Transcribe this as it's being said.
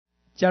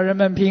家人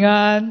们平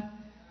安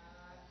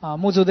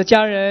牧主的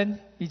家人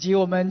以及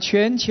我们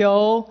全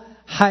球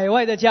海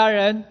外的家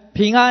人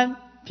平安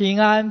平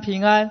安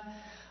平安。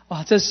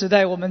哇，这时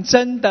代我们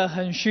真的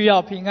很需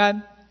要平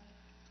安。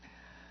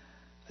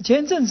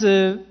前一阵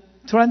子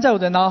突然在我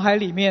的脑海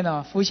里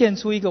面浮现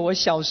出一个我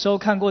小时候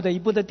看过的一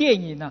部的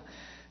电影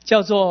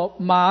叫做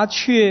《麻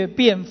雀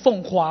变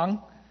凤凰》。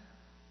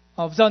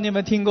不知道你有没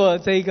有听过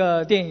这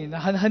个电影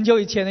很久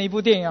以前的一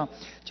部电影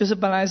就是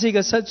本来是一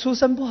个出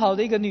身不好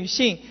的一个女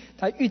性，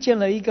她遇见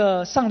了一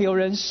个上流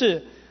人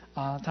士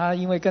她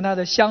因为跟她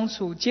的相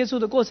处接触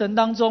的过程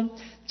当中，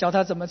教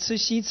她怎么吃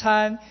西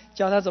餐，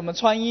教她怎么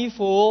穿衣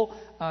服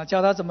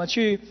教她怎么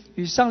去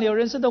与上流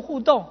人士的互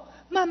动。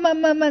慢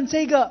慢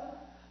这个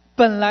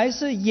本来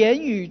是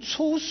言语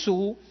粗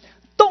俗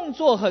动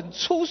作很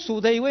粗俗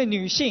的一位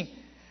女性，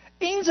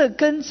因着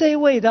跟这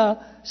位的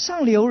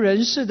上流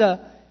人士的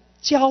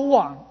交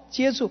往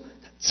接触，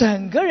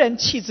整个人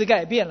气质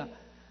改变了，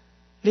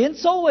连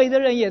周围的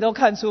人也都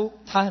看出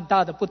他很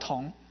大的不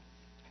同。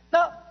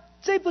那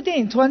这部电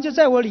影突然就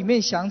在我里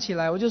面想起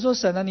来，我就说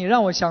神你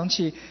让我想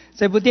起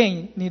这部电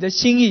影，你的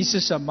心意是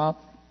什么？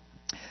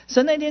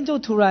神那天就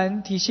突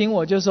然提醒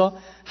我，就说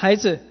孩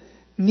子，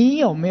你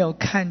有没有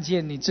看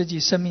见你自己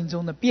生命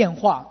中的变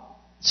化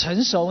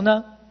成熟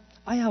呢？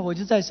我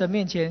就在神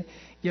面前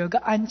有一个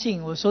安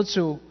静，我说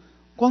主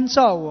光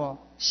照我，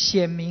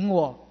显明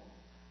我。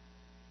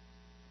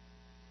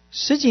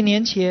10几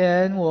年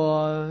前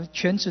我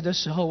全职的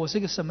时候，我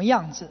是个什么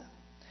样子？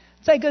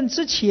在更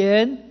之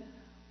前，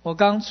我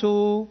刚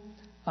出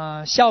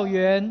校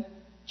园，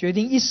决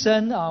定一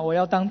生我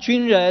要当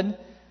军人。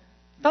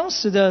当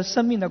时的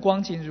生命的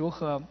光景如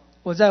何？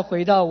我再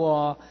回到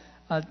我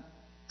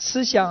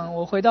思想，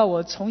我回到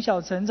我从小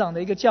成长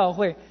的一个教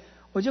会，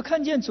我就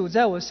看见主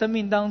在我生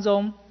命当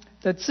中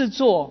的制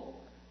作、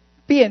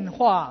变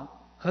化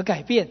和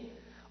改变，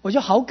我就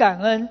好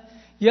感恩。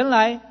原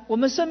来我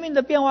们生命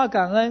的变化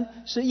感恩，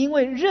是因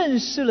为认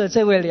识了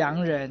这位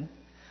良人。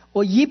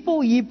我一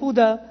步一步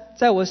的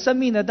在我生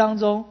命的当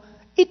中，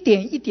一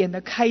点一点的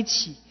开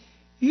启，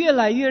越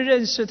来越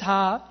认识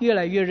他，越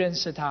来越认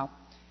识他。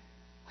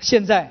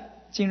现在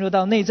进入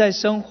到内在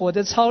生活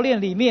的操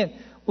练里面，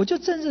我就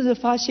真正的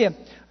发现，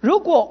如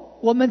果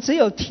我们只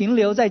有停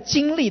留在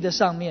经历的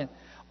上面，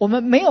我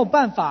们没有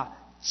办法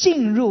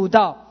进入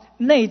到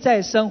内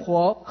在生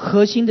活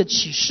核心的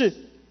启示。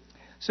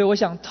所以我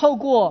想透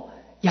过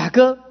雅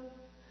各，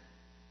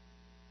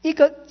一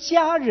个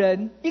佳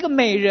人，一个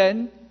美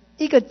人，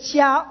一个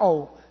佳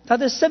偶，他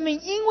的生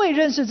命因为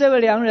认识这位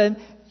良人，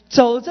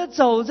走着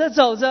走着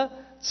走着，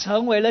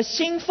成为了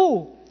心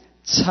腹，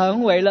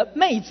成为了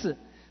妹子。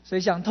所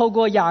以想透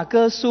过雅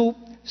各书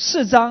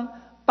4章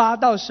8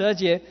到12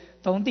节，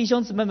同弟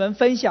兄姊妹们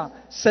分享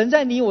神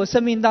在你我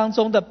生命当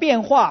中的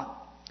变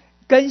化、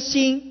更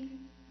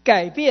新、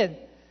改变。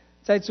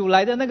在主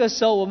来的那个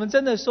时候，我们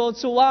真的说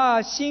主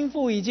心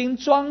腹已经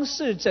装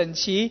饰整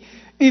齐，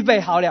预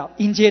备好了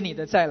迎接你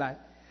的再来。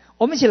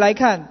我们一起来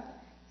看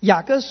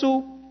雅各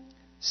书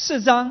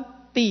4章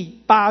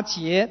第8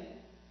节，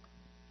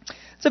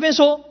这边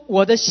说，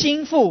我的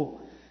心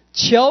腹，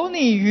求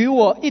你与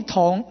我一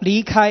同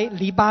离开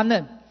黎巴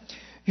嫩，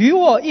与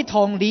我一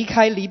同离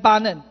开黎巴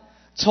嫩，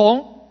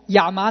从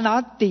亚麻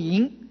拿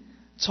顶，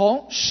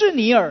从士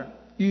尼尔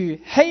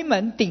与黑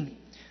门顶，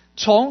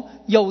从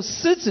有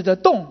狮子的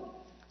洞，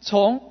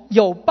从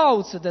有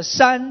豹子的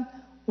山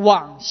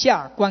往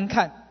下观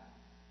看。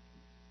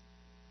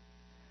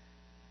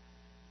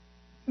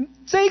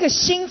这个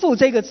心腹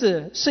这个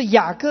字是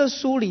雅各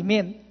书里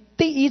面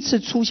第一次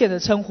出现的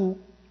称呼。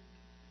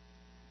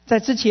在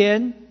之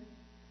前，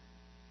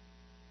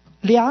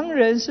良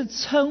人是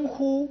称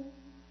呼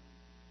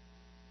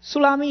苏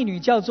拉密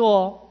女叫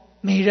做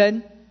美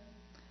人，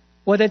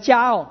我的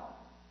佳偶，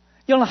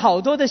用了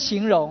好多的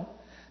形容。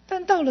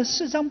但到了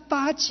4章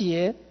8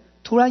节，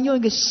突然用一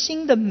个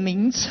新的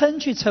名称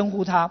去称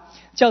呼他，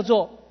叫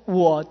做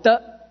我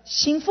的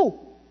心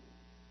腹。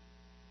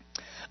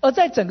而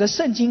在整个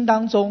圣经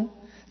当中，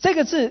这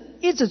个字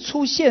一直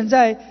出现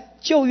在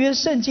旧约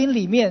圣经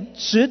里面，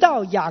直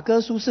到雅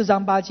各书4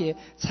章8节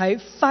才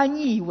翻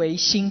译为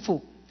心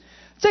腹。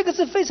这个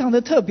字非常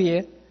的特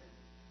别，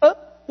而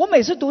我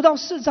每次读到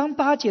4章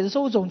8节的时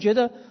候，我总觉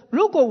得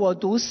如果我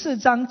读4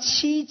章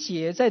7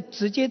节再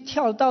直接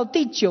跳到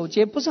第9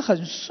节，不是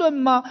很顺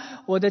吗？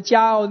我的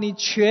佳偶，你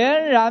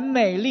全然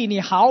美丽，你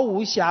毫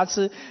无瑕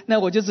疵。那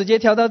我就直接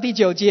跳到第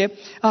9节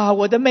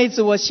我的妹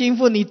子，我心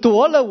腹，你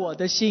夺了我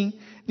的心。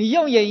你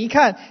用眼一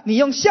看，你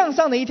用向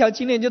上的一条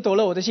金链就夺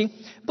了我的心，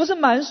不是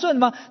蛮顺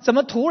吗？怎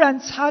么突然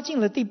插进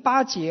了第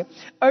8节？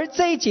而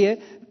这一节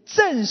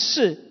正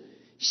是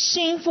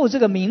心腹这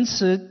个名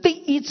词第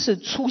一次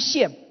出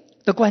现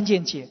的关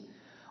键节。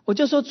我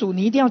就说主，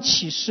你一定要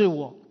启示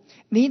我，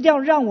你一定要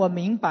让我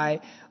明白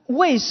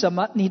为什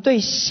么你对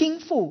心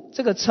腹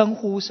这个称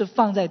呼是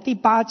放在第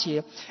8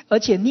节，而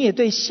且你也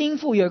对心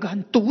腹有一个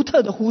很独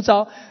特的呼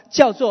召，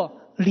叫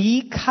做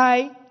离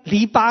开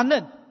黎巴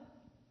嫩。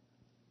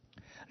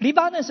黎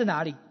巴嫩是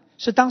哪里？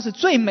是当时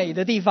最美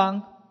的地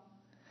方。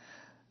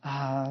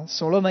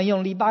所罗门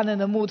用黎巴嫩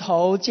的木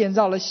头建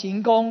造了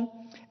行宫，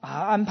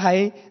安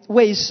排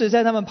卫士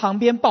在他们旁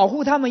边保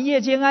护他们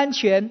夜间安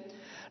全。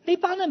黎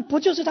巴嫩不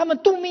就是他们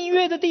度蜜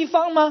月的地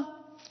方吗？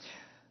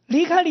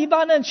离开黎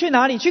巴嫩去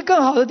哪里？去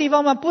更好的地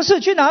方吗？不是，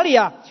去哪里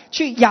啊？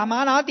去亚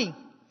麻拿顶、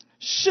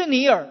士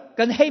尼尔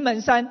跟黑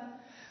门山。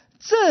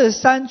这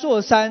3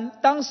座山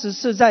当时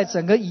是在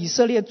整个以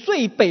色列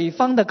最北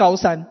方的高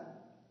山。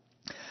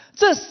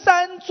这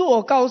3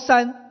座高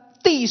山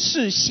地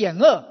势险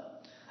恶，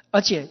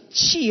而且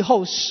气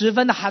候十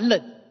分的寒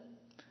冷。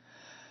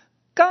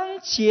刚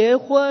结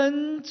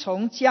婚，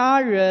从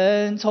家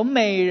人、从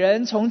美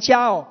人、从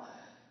家偶，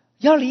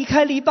要离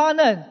开黎巴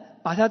嫩，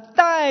把他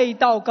带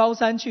到高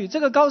山去。这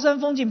个高山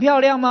风景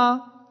漂亮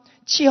吗？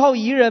气候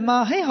宜人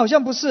吗？好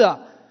像不是啊。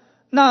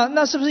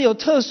那是不是有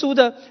特殊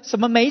的什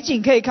么美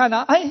景可以看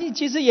啊？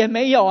其实也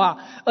没有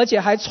啊，而且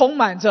还充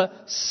满着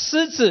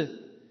狮子、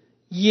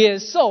野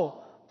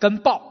兽跟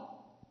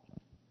豹。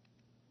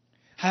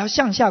还要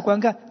向下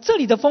观看，这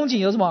里的风景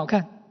有什么好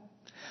看？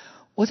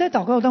我在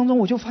祷告当中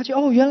我就发觉，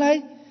原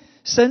来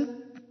神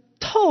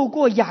透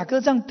过雅各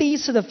这样第一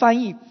次的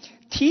翻译，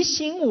提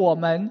醒我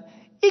们，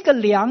一个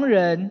良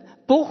人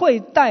不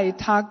会带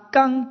他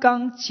刚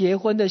刚结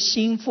婚的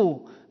新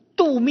妇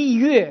度蜜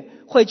月，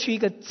会去一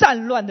个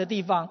战乱的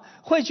地方，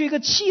会去一个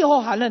气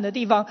候寒冷的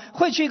地方，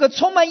会去一个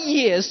充满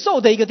野兽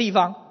的一个地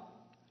方。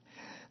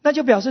那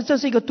就表示这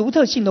是一个独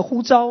特性的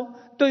呼召，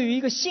对于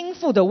一个新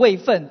妇的位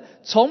分，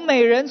从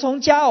美人、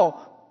从佳偶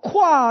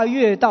跨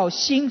越到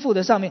新妇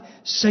的上面，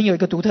神有一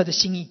个独特的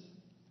心意，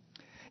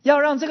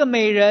要让这个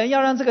美人，要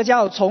让这个佳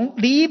偶从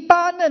黎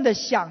巴嫩的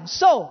享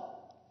受，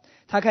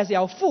他开始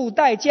要付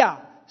代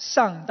价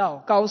上到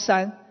高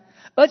山，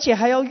而且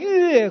还要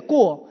越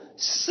过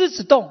狮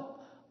子洞、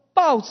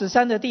豹子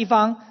山的地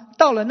方，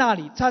到了那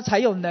里他才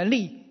有能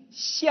力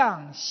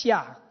向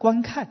下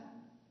观看。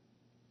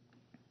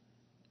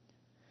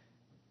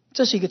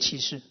这是一个启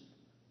示。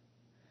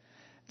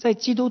在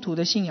基督徒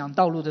的信仰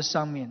道路的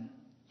上面，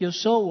有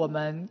时候我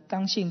们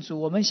刚信主，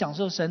我们享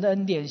受神的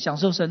恩典，享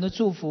受神的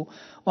祝福，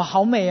哇，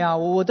好美啊！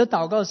我的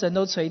祷告神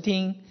都垂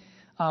听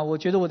我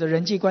觉得我的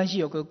人际关系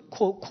有个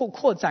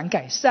扩展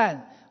改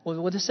善，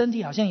我的身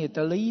体好像也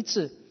得了医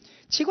治。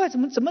奇怪，怎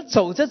么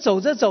走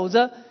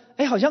着，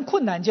好像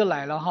困难就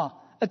来了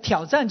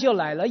挑战就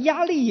来了，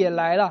压力也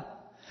来了。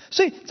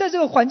所以在这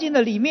个环境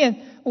的里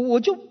面，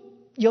我就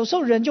有时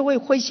候人就会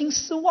灰心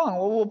失望，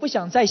我不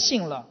想再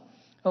信了，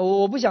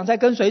我不想再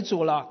跟随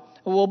主了，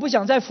我不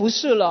想再服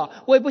侍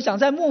了，我也不想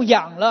再牧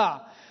养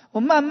了。我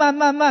慢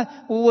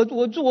慢，我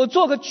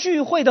做个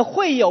聚会的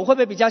会友会不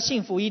会比较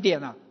幸福一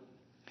点啊？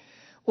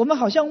我们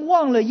好像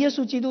忘了耶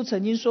稣基督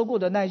曾经说过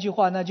的那句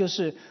话，那就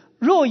是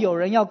若有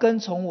人要跟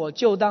从我，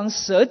就当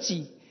舍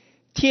己，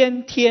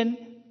天天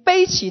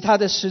背起他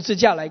的十字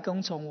架来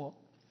跟从我。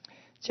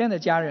亲爱的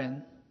家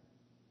人，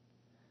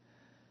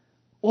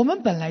我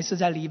们本来是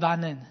在黎巴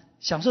嫩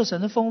享受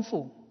神的丰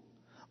富，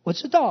我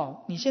知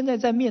道你现在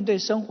在面对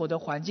生活的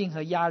环境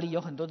和压力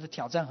有很多的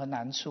挑战和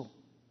难处。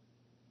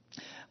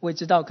我也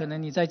知道可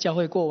能你在教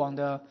会过往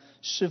的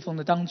侍奉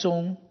的当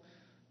中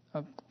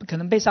可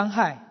能被伤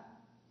害，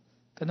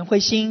可能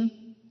灰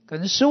心，可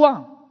能失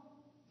望，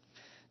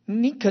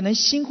你可能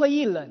心灰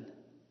意冷，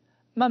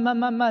慢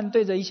慢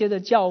对着一些的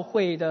教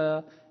会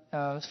的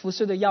服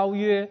事的邀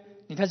约，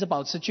你开始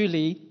保持距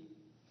离，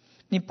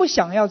你不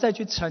想要再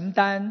去承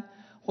担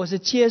或是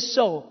接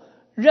受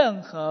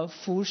任何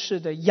服事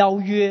的邀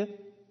约。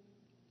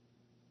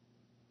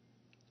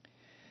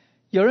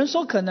有人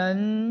说可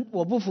能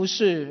我不服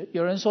事，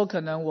有人说可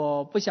能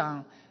我不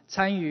想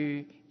参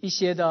与一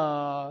些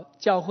的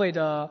教会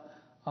的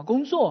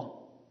工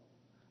作，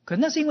可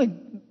能那是因为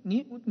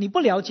你不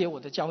了解我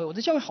的教会，我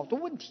的教会好多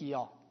问题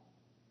哦。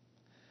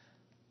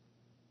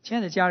亲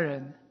爱的家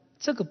人，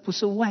这个不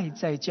是外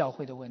在教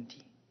会的问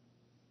题，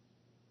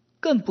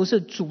更不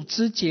是组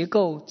织结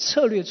构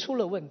策略出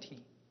了问题，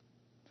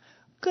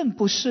更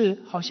不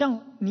是好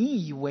像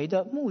你以为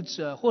的牧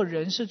者或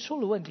人事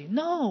出了问题。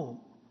 No，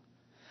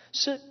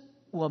 是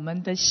我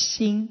们的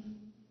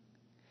心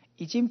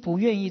已经不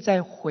愿意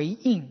再回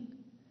应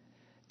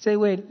这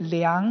位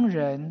良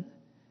人，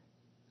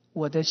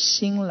我的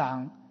新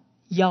郎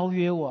邀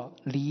约我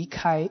离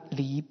开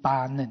黎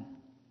巴嫩，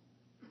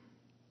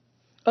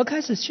而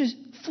开始去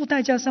付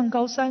代价上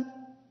高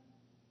山，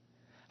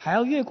还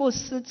要越过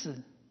狮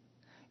子，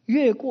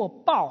越过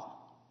豹。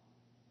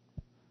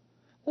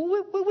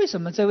为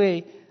什么这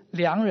位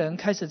良人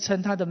开始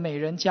称他的美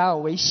人佳偶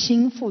为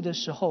新妇的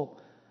时候，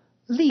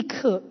立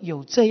刻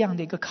有这样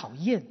的一个考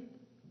验？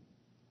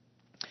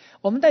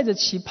我们带着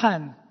期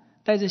盼，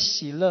带着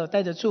喜乐，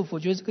带着祝福，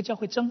觉得这个教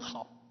会真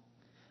好，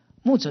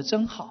牧者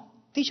真好，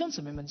弟兄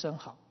姊妹们真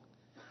好。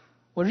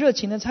我热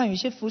情的参与一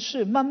些服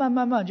事，慢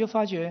慢就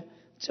发觉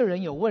这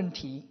人有问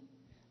题，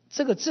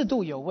这个制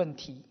度有问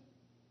题。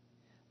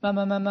慢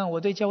慢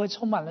我对教会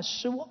充满了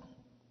失望。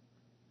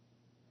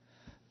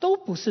都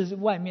不是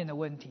外面的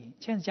问题，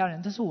亲爱的家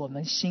人，这是我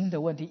们心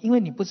的问题。因为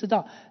你不知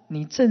道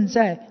你正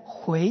在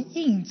回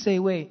应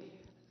这位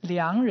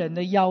良人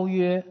的邀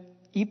约，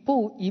一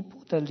步一步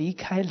的离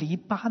开黎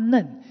巴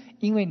嫩，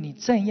因为你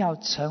正要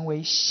成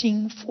为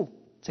心腹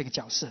这个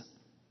角色。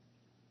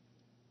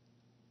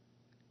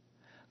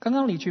刚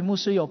刚李菊牧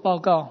师有报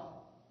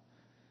告，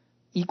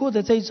已过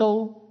的这一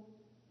周，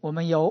我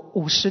们有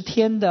50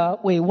天的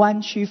为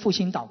湾区复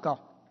兴祷告。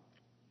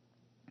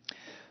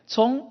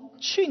从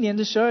去年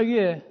的12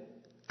月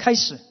开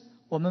始，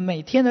我们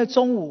每天的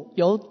中午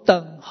有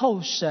等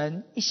候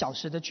神1小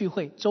时的聚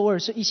会，周二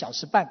是1小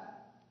时半。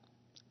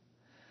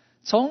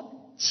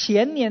从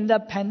前年的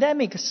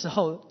pandemic 时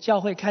候，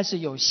教会开始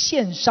有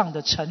线上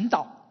的晨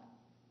祷。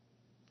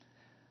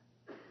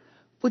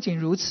不仅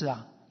如此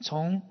啊，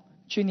从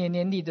去年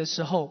年底的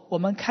时候，我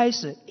们开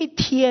始一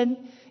天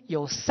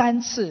有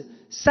3次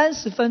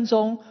30分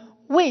钟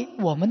为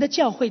我们的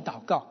教会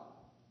祷告。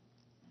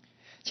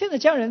亲爱的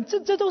家人，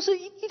这都是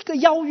一个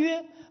邀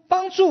约，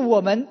帮助我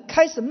们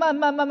开始慢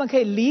慢可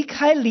以离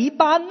开黎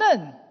巴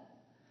嫩，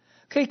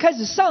可以开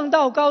始上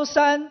到高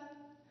山，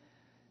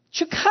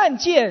去看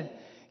见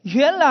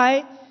原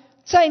来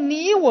在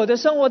你我的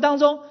生活当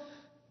中，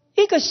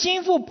一个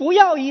心腹不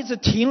要一直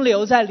停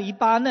留在黎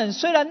巴嫩，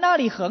虽然那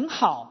里很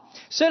好，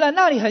虽然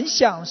那里很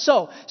享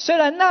受，虽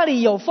然那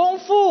里有丰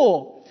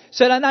富，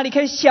虽然那里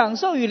可以享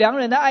受与良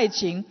人的爱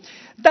情，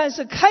但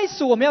是开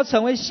始我们要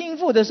成为心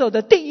腹的时候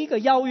的第一个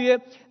邀约，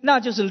那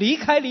就是离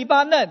开黎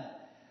巴嫩，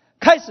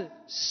开始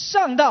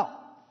上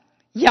到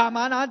亚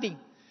麻拿顶、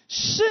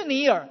士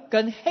尼尔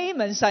跟黑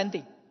门山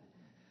顶。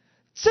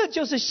这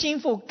就是心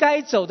腹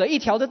该走的一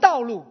条的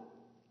道路。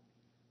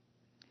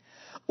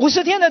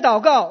50天的祷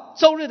告，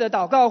周日的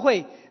祷告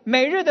会，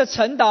每日的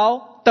晨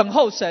祷，等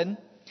候神，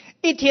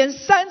一天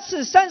3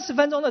次30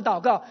分钟的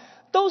祷告，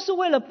都是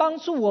为了帮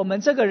助我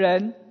们这个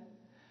人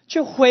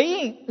去回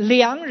应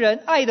良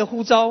人爱的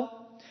呼召。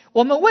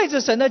我们为着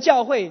神的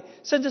教会，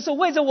甚至是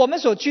为着我们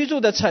所居住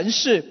的城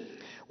市，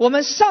我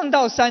们上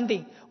到山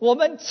顶，我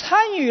们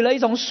参与了一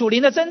种属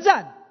灵的征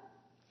战。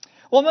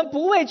我们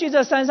不畏惧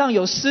这山上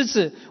有狮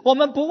子，我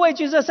们不畏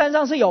惧这山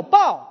上是有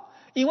豹，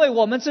因为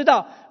我们知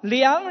道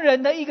良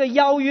人的一个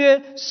邀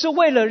约是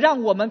为了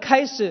让我们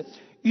开始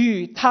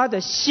与他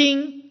的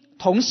心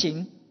同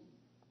行。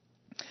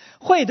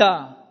会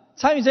的，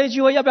参与这一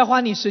聚会要不要花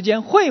你时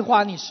间？会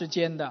花你时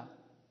间的。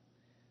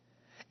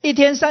一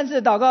天3次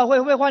的祷告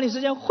会花你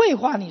时间？会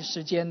花你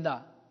时间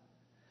的。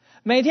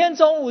每天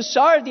中午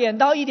12点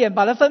到1点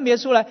把它分别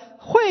出来，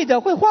会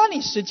的，会花你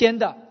时间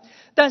的。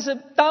但是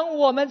当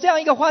我们这样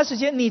一个花时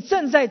间，你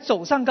正在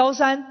走上高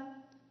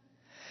山，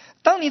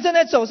当你正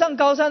在走上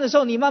高山的时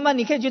候，你慢慢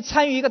你可以去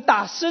参与一个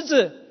打狮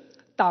子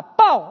打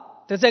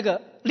豹的这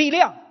个力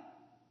量，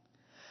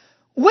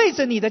为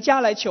着你的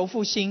家来求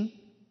复兴。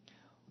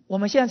我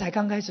们现在才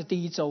刚开始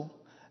第1周，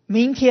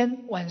明天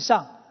晚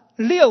上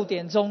6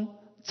点钟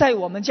在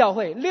我们教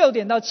会6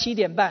点到7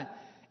点半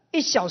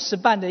1小时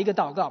半的一个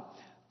祷告，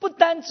不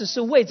单只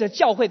是为着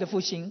教会的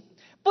复兴，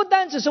不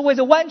单只是为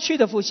着湾区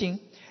的复兴，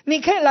你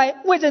可以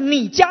来为着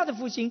你家的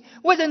复兴，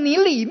为着你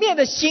里面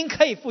的心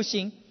可以复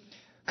兴。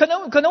可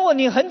能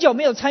你很久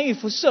没有参与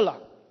服事了，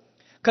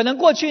可能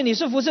过去你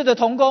是服事的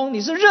同工，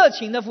你是热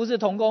情的服事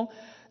同工，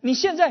你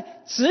现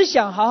在只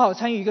想好好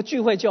参与一个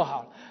聚会就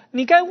好了。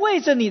你该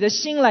为着你的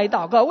心来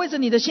祷告，为着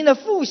你的心的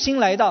复兴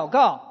来祷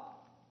告。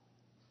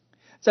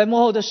在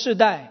末后的世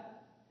代，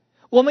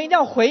我们一定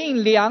要回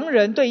应良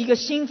人对一个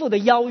心腹的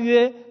邀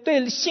约，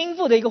对心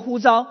腹的一个呼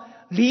召，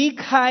离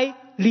开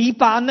黎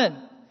巴嫩，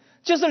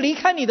就是离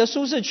开你的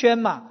舒适圈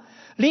嘛，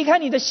离开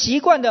你的习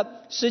惯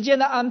的时间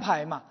的安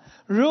排嘛。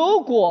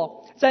如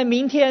果在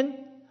明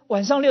天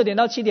晚上6点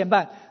到7点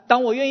半，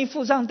当我愿意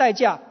付上代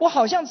价，我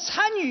好像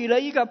参与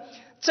了一个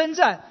征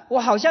战，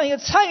我好像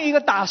参与一个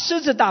打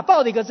狮子打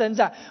豹的一个征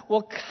战，我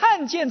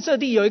看见这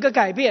地有一个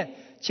改变。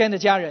亲爱的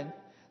家人，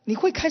你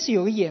会开始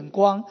有个眼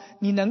光，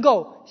你能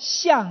够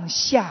向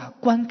下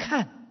观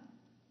看。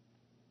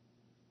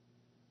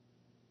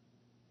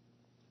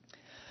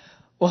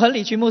我和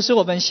李群牧师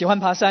我们喜欢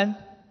爬山，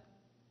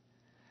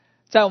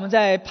在我们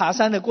在爬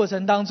山的过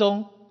程当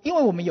中，因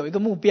为我们有一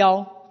个目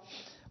标，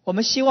我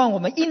们希望我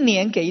们1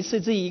年给一次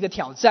自己一个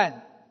挑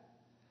战。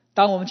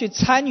当我们去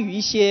参与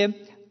一些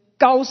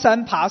高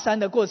山爬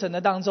山的过程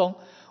的当中，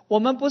我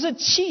们不是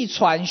气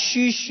喘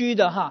吁吁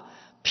的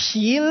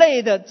疲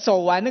累的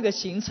走完那个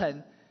行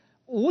程，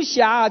无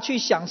暇去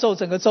享受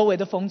整个周围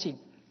的风景。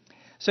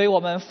所以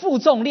我们负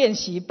重练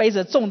习，背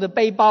着重的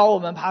背包我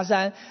们爬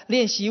山，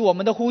练习我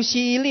们的呼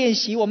吸，练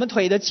习我们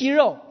腿的肌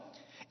肉。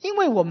因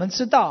为我们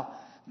知道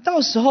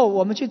到时候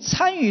我们去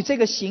参与这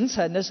个行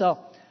程的时候，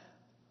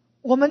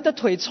我们的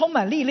腿充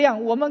满力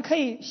量，我们可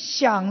以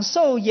享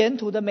受沿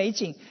途的美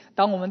景。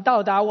当我们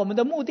到达我们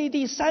的目的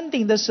地山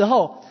顶的时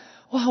候，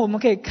哇，我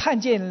们可以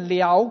看见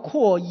辽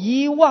阔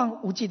一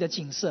望无际的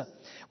景色，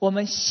我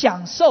们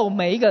享受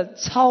每一个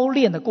操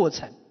练的过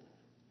程。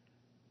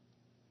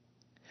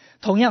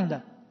同样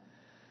的，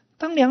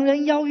当良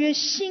人邀约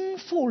心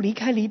腹离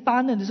开黎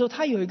巴嫩的时候，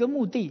他有一个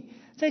目的。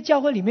在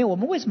教会里面，我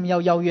们为什么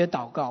要邀约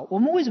祷告？我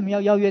们为什么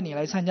要邀约你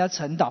来参加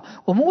晨祷？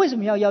我们为什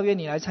么要邀约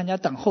你来参加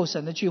等候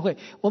神的聚会？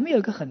我们有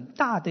一个很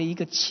大的一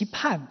个期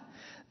盼，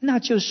那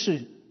就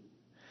是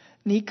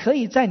你可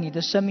以在你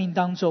的生命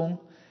当中，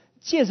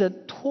借着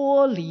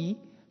脱离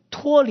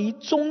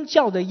宗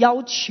教的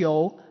要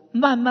求，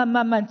慢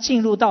慢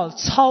进入到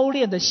操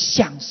练的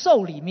享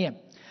受里面。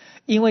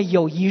因为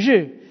有一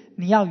日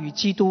你要与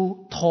基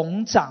督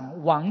同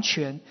掌王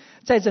权，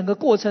在整个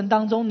过程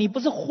当中，你不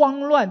是慌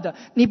乱的，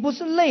你不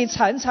是累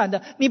惨惨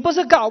的，你不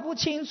是搞不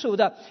清楚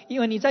的，因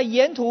为你在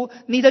沿途，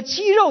你的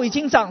肌肉已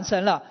经长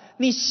成了，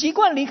你习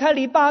惯离开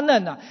黎巴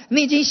嫩了，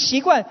你已经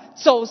习惯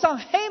走上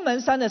黑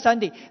门山的山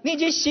顶，你已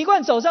经习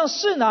惯走上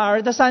士拿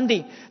尔的山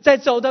顶。在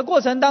走的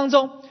过程当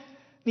中，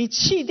你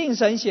气定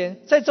神闲，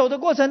在走的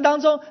过程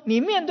当中，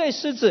你面对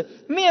狮子，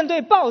面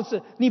对豹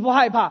子，你不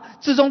害怕。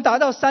自从达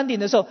到山顶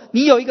的时候，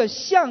你有一个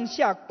向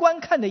下观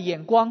看的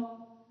眼光。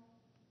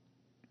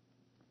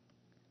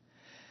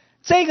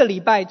这个礼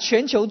拜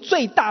全球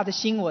最大的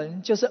新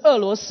闻就是俄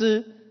罗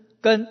斯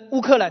跟乌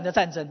克兰的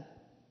战争。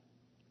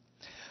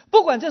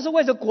不管这是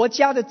为着国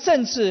家的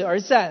政治而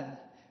战，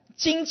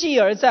经济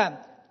而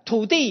战，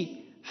土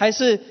地还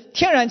是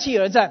天然气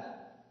而战，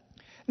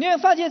你会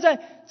发现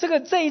在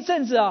这一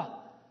阵子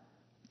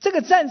这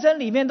个战争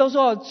里面都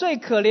说最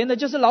可怜的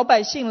就是老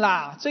百姓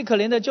啦，最可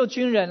怜的就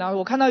军人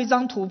我看到一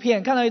张图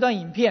片，看到一段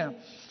影片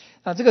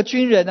这个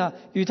军人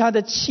与他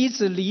的妻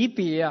子离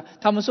别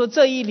他们说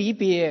这一离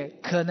别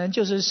可能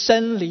就是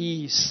生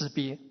离死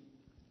别。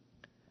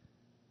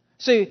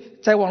所以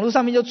在网络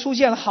上面就出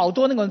现了好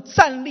多那种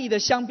战力的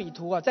相比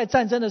图在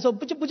战争的时候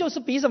不就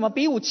是比什么？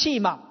比武器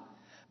嘛，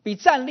比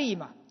战力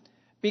嘛，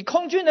比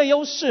空军的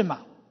优势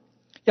嘛，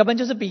要不然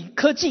就是比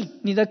科技，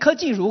你的科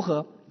技如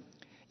何，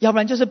要不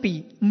然就是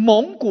比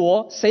盟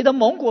国，谁的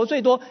盟国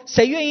最多，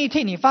谁愿意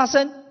替你发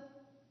声。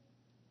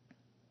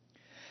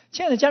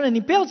亲爱的家人，你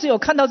不要只有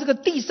看到这个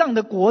地上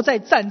的国在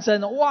战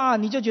争哇，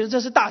你就觉得这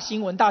是大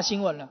新闻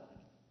了。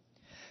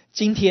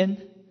今天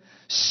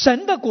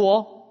神的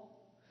国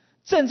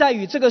正在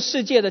与这个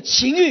世界的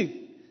情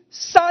欲、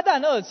撒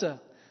旦二者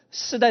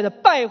世代的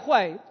败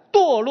坏、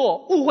堕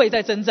落、误会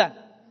在征战。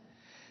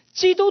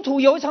基督徒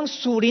有一场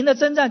属灵的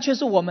征战，却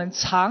是我们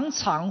常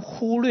常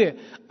忽略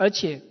而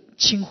且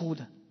轻忽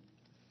的。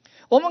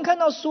我们看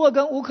到苏俄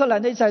跟乌克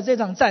兰的这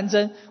场战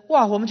争，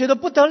哇，我们觉得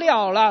不得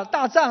了啦，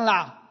大战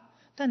啦。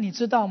但你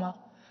知道吗？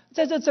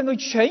在这整个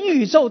全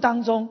宇宙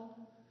当中，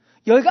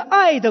有一个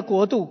爱的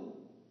国度，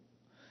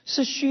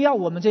是需要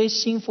我们这些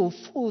心腹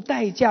付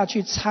代价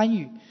去参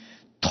与，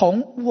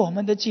同我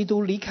们的基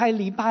督离开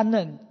黎巴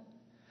嫩，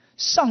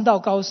上到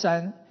高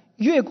山，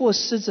越过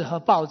狮子和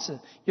豹子，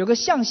有个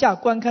向下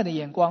观看的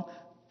眼光，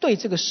对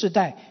这个世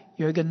代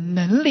有一个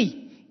能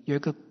力，有一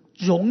个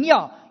荣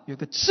耀，有一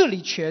个治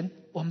理权，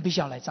我们必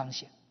须要来彰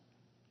显。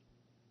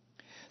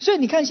所以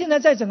你看，现在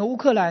在整个乌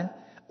克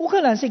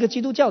兰是一个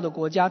基督教的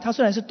国家，它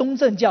虽然是东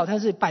正教，它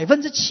是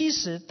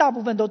 70%大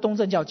部分都东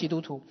正教基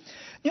督徒。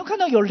你会看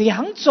到有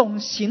两种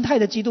形态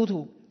的基督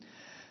徒，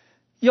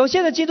有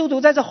些的基督徒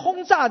在这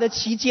轰炸的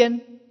期间，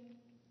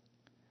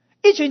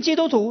一群基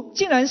督徒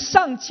竟然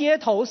上街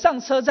头、上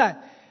车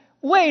站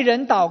为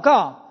人祷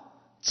告、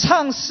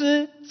唱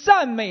诗、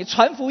赞美、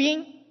传福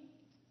音。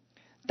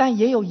但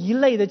也有一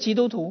类的基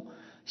督徒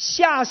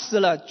吓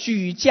死了，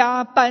举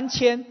家搬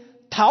迁、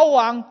逃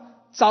亡、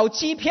找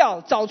机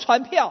票、找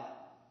船票，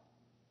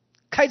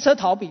开车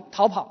逃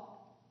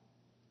跑。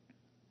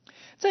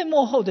在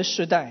末后的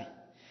时代，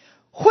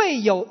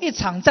会有一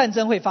场战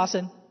争会发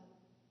生，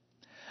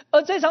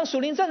而这场属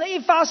灵战争一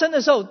发生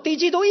的时候，敌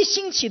基督一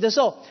兴起的时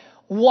候，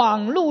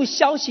网络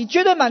消息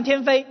绝对满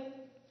天飞。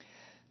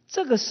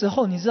这个时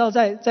候你知道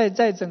在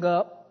整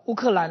个乌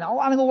克兰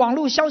哇，那个网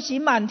络消息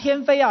满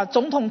天飞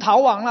总统逃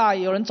亡啦，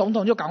有人总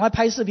统就赶快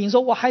拍视频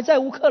说我还在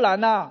乌克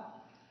兰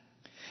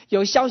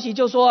有消息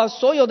就说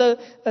所有的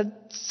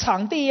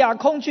场地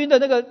空军的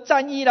那个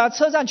战役啦、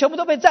车站全部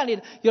都被占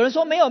领。有人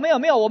说没有，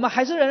我们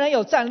还是仍然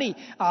有战力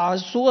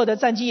苏俄的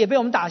战机也被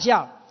我们打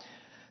下。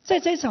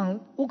在这场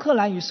乌克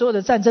兰与所有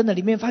的战争的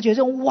里面，发觉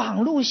这种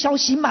网络消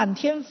息满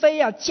天飞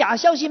假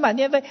消息满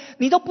天飞，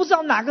你都不知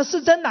道哪个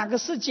是真哪个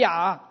是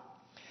假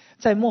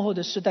在末后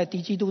的时代，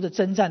敌基督的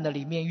征战的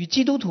里面，与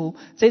基督徒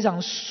这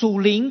场属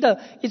灵的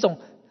一种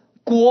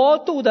国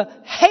度的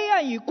黑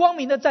暗与光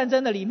明的战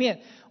争的里面，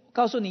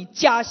告诉你，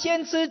假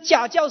先知、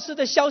假教师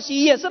的消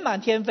息也是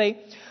满天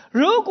飞。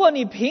如果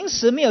你平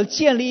时没有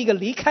建立一个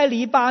离开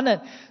黎巴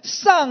嫩、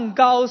上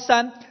高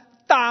山、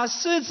打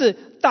狮子、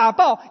打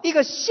豹一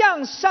个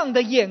向上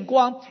的眼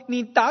光，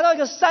你达到一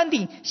个山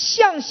顶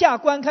向下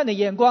观看的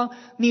眼光，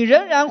你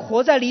仍然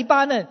活在黎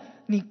巴嫩，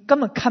你根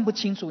本看不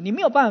清楚，你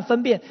没有办法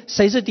分辨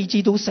谁是敌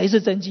基督，谁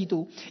是真基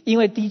督，因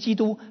为敌基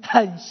督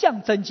很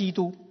像真基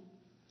督，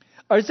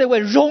而这位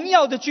荣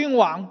耀的君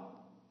王，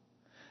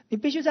你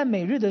必须在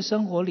每日的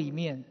生活里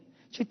面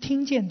去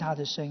听见他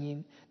的声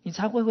音，你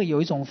才会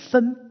有一种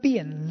分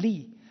辨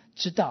力，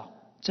知道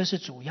这是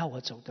主要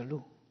我走的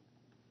路。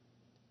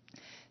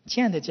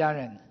亲爱的家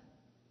人，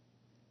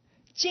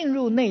进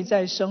入内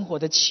在生活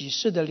的启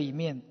示的里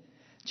面，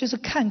就是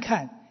看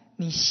看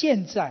你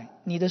现在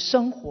你的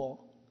生活、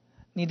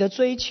你的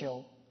追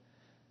求，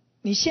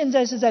你现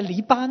在是在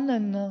黎巴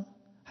嫩呢，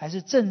还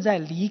是正在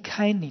离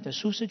开你的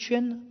舒适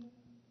圈呢？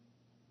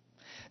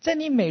在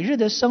你每日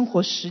的生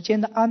活时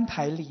间的安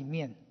排里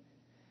面，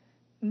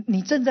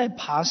你正在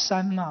爬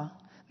山吗？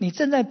你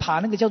正在爬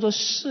那个叫做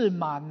士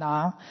玛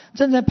拿，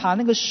正在爬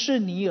那个士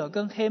尼尔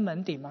跟黑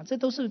门顶吗？这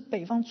都是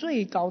北方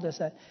最高的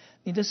山。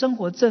你的生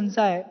活正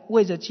在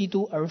为着基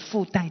督而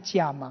付代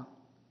价吗？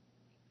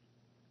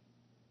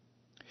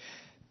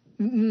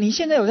你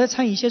现在有在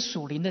参与一些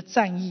属灵的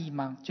战役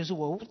吗？就是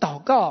我祷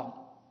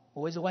告，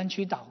我为着湾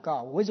区祷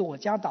告，我为着我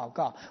家祷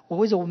告，我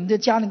为着我们的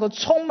家能够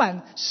充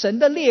满神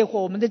的烈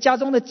火，我们的家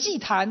中的祭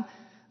坛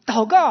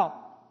祷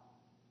告。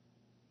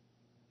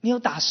你有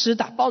打施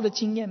打包的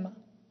经验吗？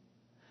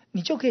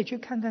你就可以去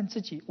看看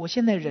自己，我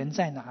现在人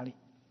在哪里，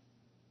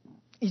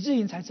以至于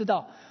你才知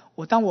道，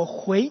当我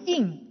回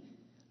应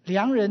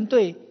良人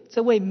对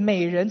这位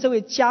美人这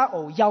位佳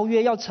偶邀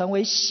约要成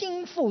为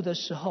心腹的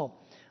时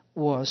候，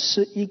我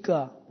是一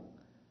个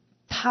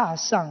踏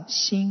上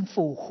心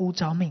腹呼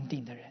召命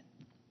定的人。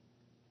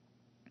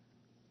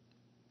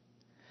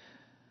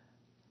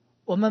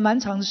我们蛮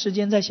长的时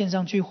间在线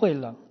上聚会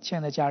了，亲爱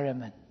的家人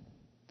们，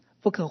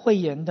不可讳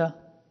言的，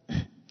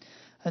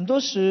很多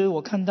时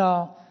我看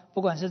到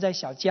不管是在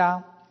小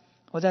家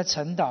或在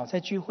晨祷在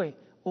聚会，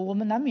我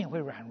们难免会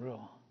软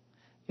弱，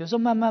有时候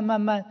慢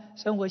慢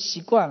生活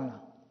习惯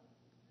了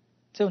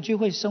这种聚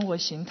会生活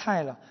形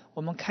态了，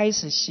我们开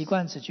始习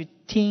惯只去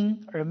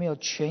听，而没有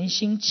全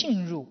心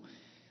进入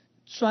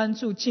专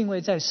注敬畏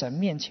在神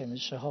面前的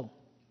时候，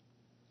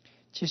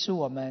其实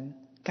我们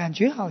感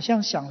觉好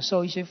像享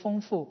受一些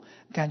丰富，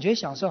感觉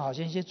享受好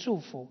像一些祝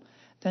福，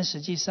但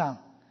实际上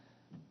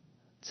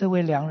这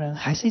位良人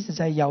还是一直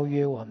在邀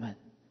约我们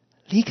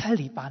离开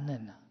黎巴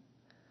嫩啊，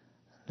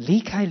离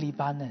开黎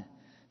巴嫩，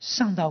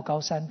上到高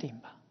山顶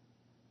吧，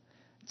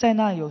在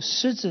那有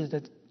狮子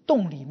的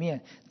洞里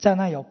面，在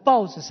那有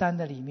豹子山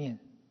的里面，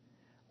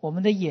我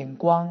们的眼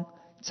光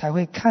才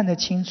会看得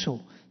清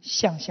楚，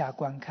向下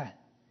观看，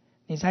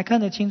你才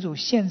看得清楚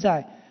现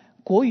在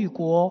国与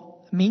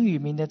国民与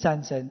民的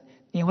战争，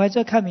你会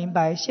再看明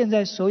白现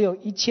在所有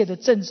一切的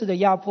政治的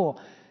压迫，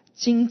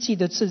经济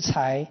的制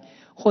裁，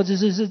或者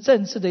是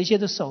政治的一些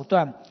的手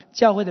段，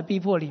教会的逼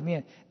迫里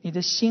面，你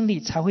的心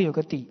里才会有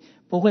个底，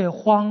不会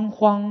慌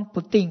慌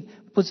不定，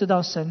不知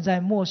道神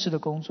在末世的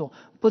工作，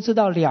不知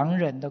道良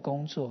人的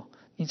工作，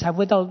你才不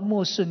会到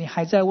末世你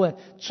还在问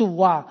主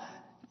啊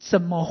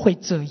怎么会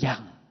这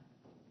样。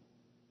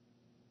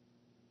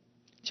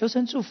求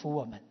神祝福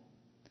我们。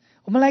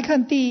我们来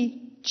看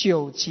第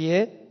九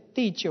节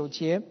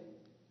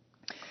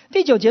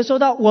说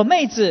到，我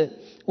妹子，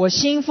我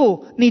心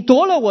腹，你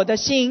夺了我的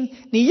心，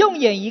你用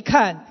眼一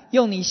看，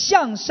用你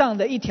向上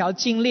的一条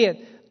金链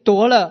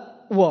夺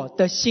了我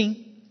的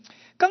心。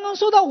刚刚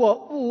说到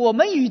我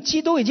们与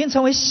基督已经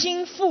成为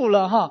心腹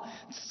了哈，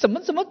怎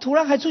么突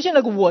然还出现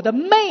了个我的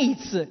妹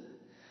子，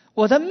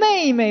我的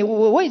妹妹，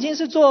我已经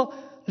是做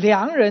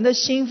良人的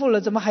心腹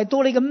了，怎么还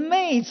多了一个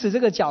妹子这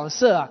个角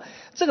色啊？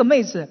这个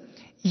妹子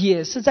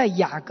也是在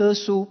雅歌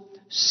书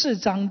4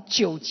章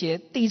9节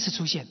第一次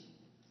出现，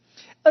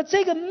而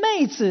这个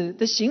妹子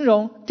的形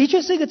容的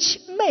确是一个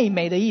妹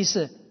妹的意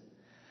思。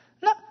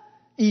那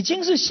已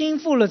经是心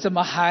腹了，怎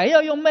么还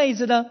要用妹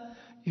子呢？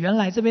原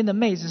来这边的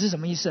妹子是什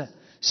么意思？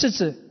是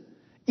指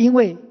因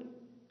为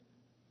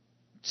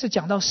是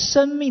讲到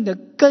生命的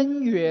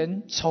根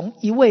源从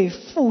一位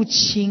父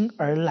亲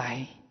而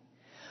来，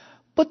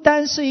不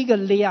单是一个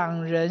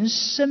两人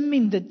生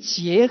命的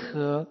结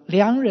合，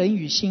良人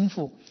与心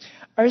腹，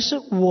而是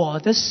我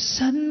的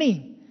生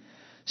命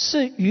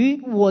是与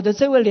我的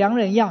这位良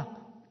人一样，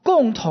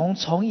共同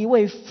从一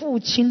位父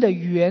亲的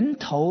源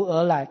头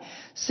而来，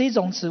是一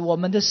种指我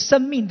们的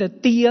生命的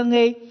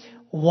DNA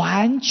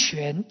完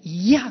全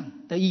一样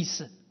的意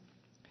思。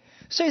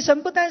所以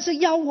神不单是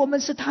要我们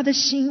是他的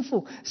心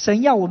腹，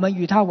神要我们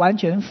与他完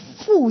全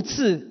复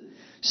制，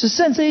是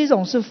甚至一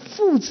种是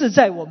复制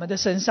在我们的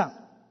身上。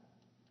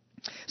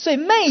所以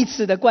妹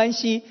子的关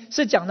系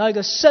是讲到一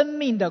个生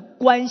命的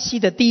关系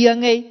的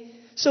DNA，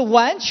 是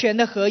完全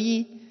的合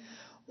一，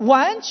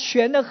完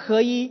全的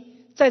合一。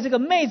在这个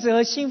妹子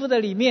和心腹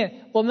的里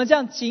面，我们这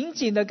样紧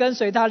紧的跟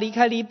随他离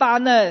开黎巴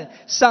嫩，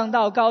上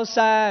到高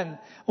山，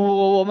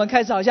我们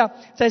开始好像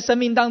在生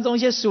命当中一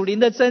些属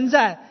灵的征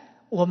战，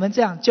我们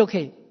这样就可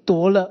以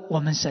夺了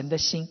我们神的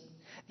心。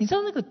你知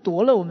道那个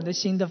夺了我们的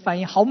心的翻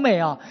译好美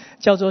啊，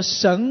叫做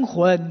神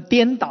魂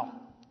颠倒。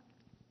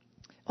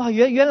哇，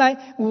原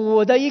来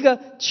我的一个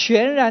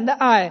全然的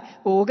爱，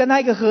我跟他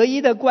一个合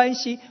一的关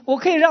系，我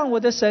可以让我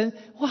的神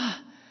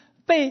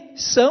被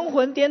神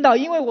魂颠倒，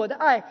因为我的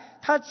爱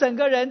他整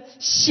个人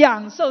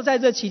享受在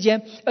这期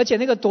间。而且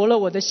那个夺了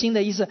我的心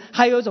的意思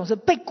还有一种是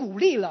被鼓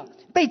励了，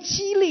被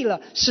激励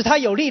了，使他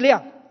有力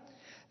量。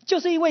就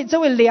是因为这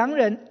位良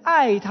人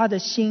爱他的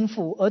心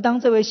腹，而当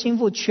这位心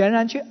腹全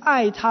然去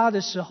爱他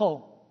的时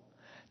候，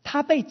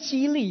他被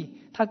激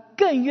励，他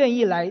更愿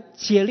意来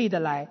竭力的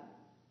来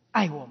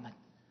爱我们。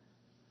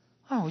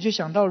我就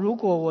想到，如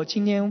果我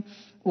今天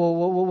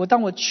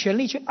当我全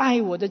力去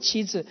爱我的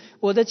妻子，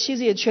我的妻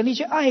子也全力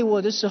去爱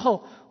我的时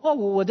候，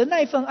我的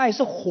那份爱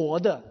是活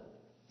的，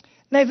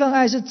那份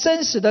爱是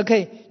真实的，可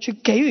以去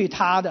给予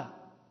他的。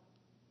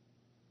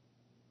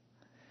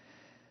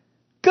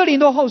哥林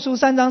多后书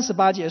3章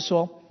18节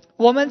说，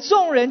我们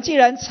众人既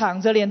然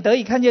敞着脸得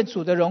以看见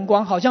主的荣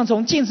光，好像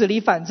从镜子里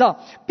反照，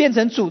变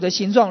成主的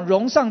形状，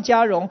荣上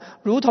加荣，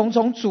如同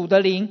从主的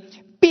灵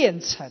变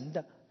成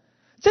的。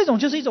这种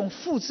就是一种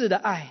复制的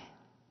爱。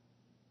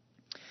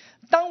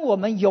当我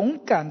们勇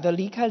敢地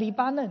离开黎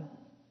巴嫩，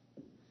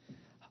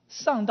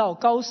上到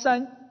高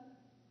山，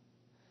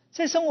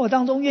在生活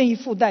当中愿意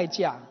付代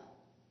价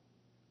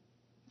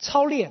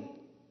操练，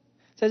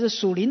在这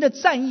属灵的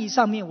战役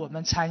上面我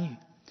们参与，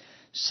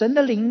神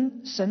的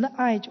灵，神的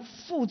爱就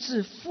复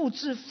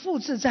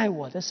制在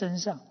我的身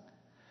上。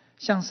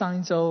像上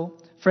一周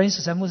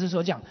Francis 陈牧师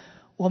所讲，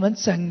我们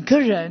整个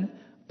人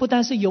不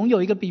单是拥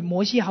有一个比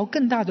摩西还要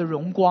更大的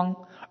荣光，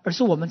而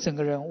是我们整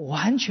个人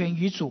完全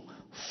与主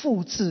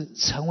复制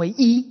成为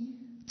一，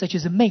这就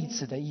是妹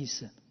子的意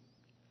思。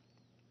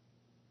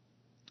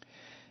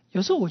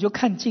有时候我就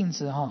看镜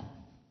子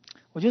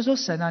我就说，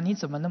神啊，你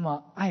怎么那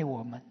么爱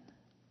我们？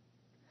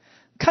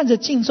看着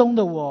镜中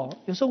的我，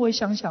有时候我会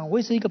想想，我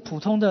也是一个普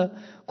通的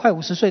快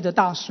50岁的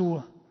大叔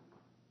了，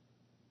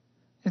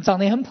长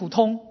得也很普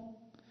通，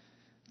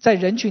在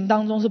人群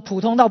当中是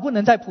普通到不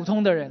能再普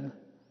通的人了，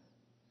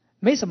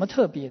没什么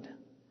特别的。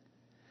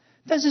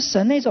但是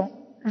神那种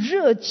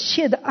热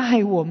切的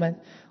爱我们，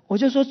我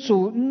就说，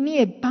主，你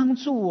也帮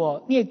助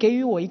我，你也给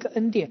予我一个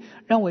恩典，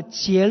让我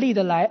竭力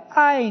的来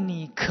爱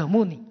你，渴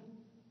慕你。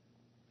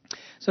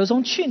所以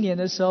从去年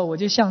的时候，我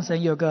就向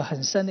神有个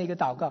很深的一个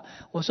祷告，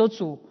我说，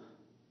主，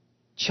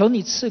求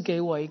你赐给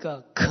我一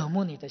个渴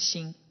慕你的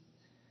心，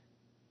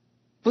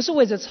不是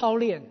为着操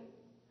练，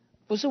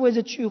不是为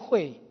着聚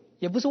会，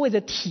也不是为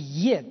着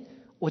体验，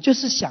我就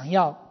是想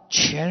要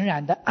全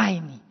然的爱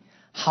你，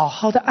好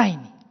好的爱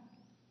你。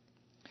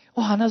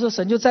哇，那时候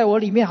神就在我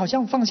里面好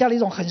像放下了一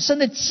种很深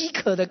的饥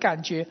渴的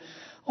感觉，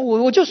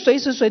我就随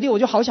时随地我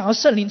就好想要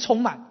圣灵充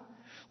满，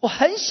我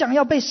很想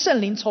要被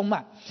圣灵充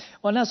满。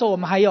那时候我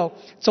们还有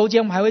周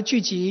间我们还会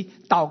聚集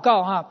祷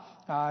告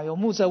有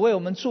牧者为我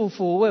们祝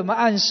福，为我们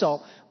按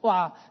手。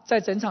哇，在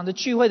整场的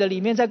聚会的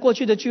里面，在过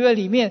去的聚会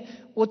里面，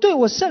我对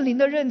我圣灵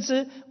的认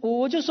知，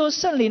我就说，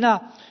圣灵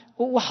啊，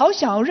我好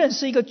想要认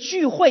识一个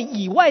聚会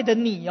以外的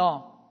你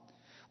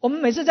我们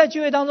每次在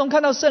聚会当中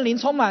看到圣灵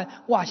充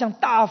满，哇，像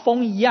大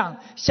风一样，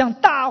像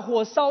大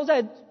火烧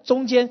在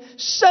中间，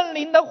圣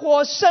灵的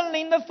火，圣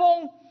灵的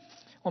风。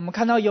我们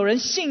看到有人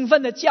兴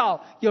奋的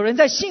叫，有人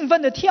在兴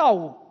奋的跳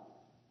舞。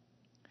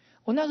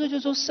我那时候就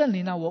说，圣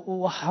灵啊，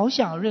我好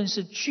想认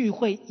识聚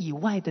会以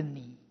外的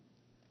你，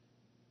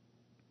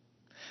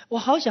我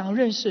好想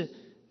认识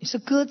你是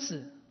鸽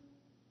子，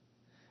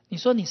你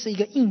说你是一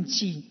个印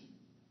记，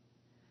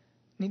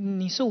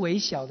你是微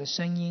小的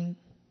声音，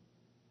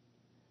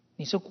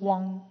你是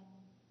光，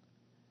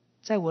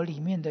在我里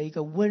面的一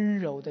个温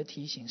柔的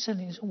提醒。圣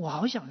灵说，我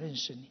好想认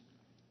识你。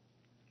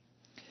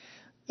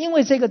因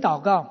为这个祷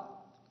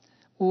告，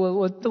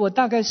我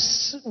大概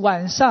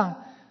晚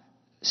上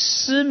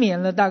失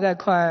眠了大概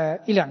快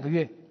1-2个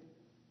月，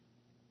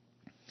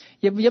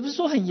也不是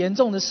说很严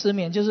重的失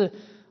眠，就是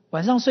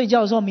晚上睡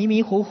觉的时候迷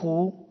迷糊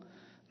糊，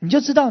你就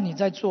知道你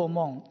在做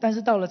梦，但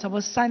是到了差不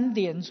多3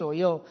点左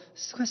右，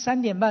快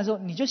3点半的时候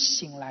你就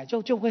醒来，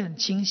就会很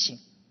清醒。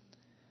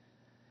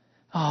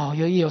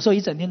有时候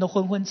一整天都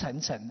昏昏沉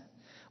沉。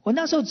我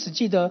那时候只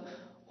记得，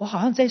我好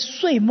像在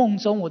睡梦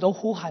中我都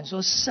呼喊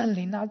说，圣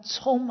灵啊，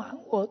充满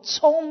我，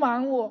充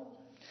满我，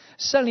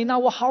圣灵啊，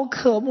我好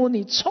渴慕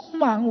你，充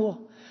满我。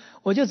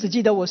我就只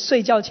记得我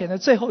睡觉前的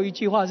最后一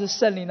句话是，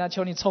圣灵啊，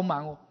求你充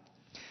满我。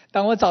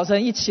当我早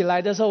晨一起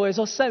来的时候，我也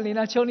说，圣灵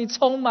啊，求你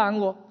充满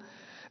我。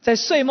在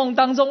睡梦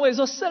当中我也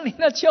说，圣灵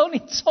啊，求你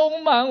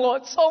充满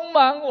我，充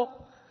满我。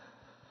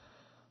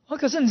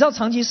可是你知道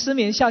长期失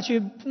眠下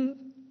去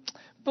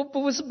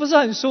不是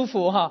很舒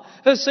服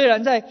虽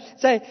然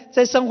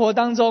在生活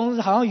当中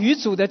好像与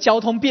主的交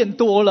通变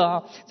多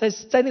了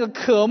在那个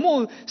渴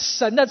慕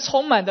神的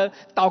充满的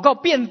祷告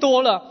变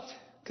多了，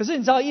可是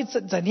你知道一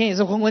整天也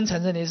是昏昏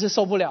沉沉的，也是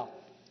受不了。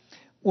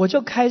我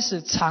就开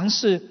始尝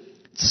试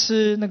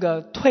吃那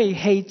个褪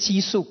黑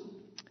激素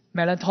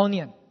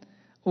melatonin，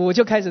 我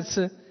就开始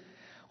吃。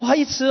哇，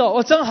一吃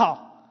真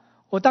好，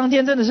我当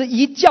天真的是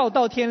一觉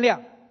到天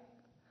亮。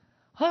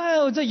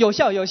这有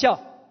效。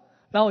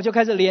然后我就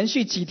开始连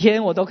续几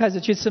天我都开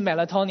始去吃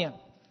melatonin。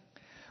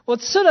 我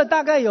吃了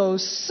大概有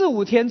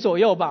4-5天左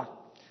右吧，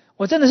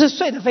我真的是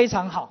睡得非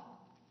常好。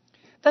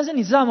但是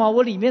你知道吗，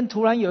我里面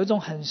突然有一种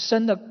很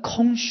深的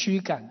空虚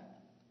感。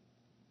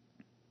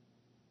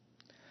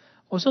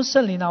我说，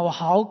圣灵啊，我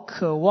好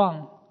渴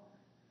望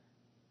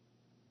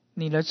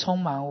你的充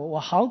满我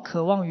好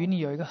渴望与你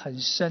有一个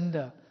很深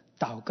的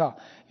祷告，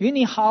与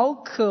你好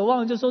渴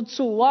望，就说，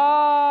主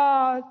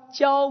啊，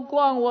浇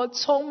灌我，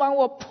充满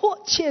我，迫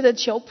切的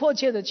求，迫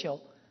切的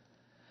求。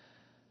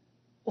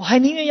我还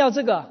宁愿要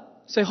这个。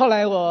所以后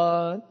来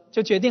我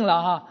就决定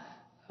了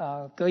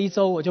隔1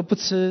周我就不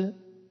吃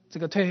这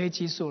个褪黑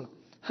激素了。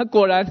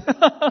果然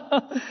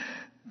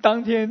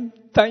当天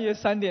半夜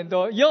3点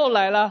多又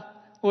来了，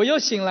我又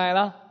醒来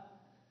了，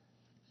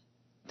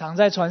躺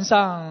在床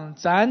上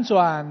辗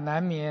转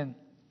难眠。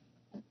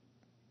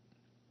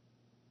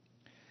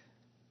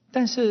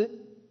但是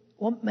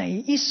我每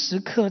一时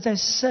刻在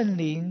圣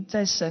灵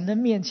在神的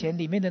面前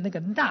里面的那个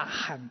呐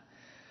喊，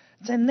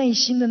在内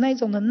心的那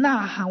种的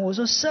呐喊，我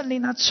说圣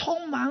灵啊，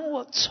充满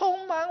我，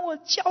充满我，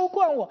浇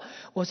灌我。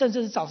我甚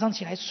至是早上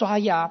起来刷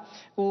牙，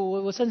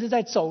我甚至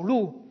在走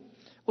路，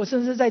我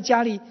甚至在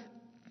家里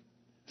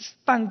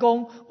办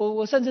公，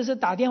我甚至是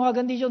打电话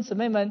跟弟兄姊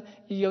妹们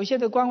有一些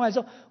的关怀的时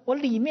候，我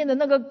里面的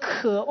那个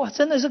渴，哇，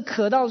真的是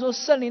渴到说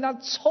圣灵啊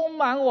充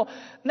满我，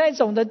那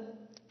种的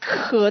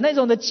渴，那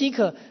种的饥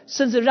渴，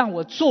甚至让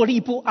我坐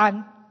立不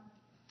安。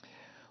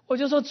我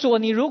就说主，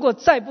你如果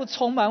再不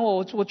充满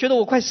我，我觉得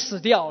我快死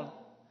掉了，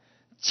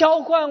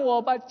浇灌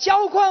我吧，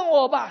浇灌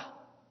我吧。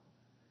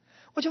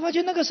我就发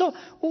觉那个时候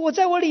我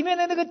在我里面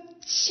的那个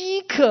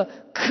饥渴，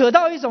渴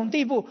到一种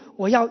地步，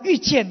我要遇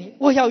见你，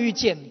我要遇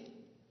见你。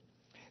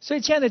所以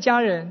亲爱的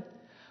家人，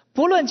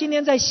不论今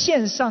天在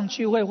线上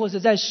聚会或者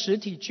在实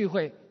体聚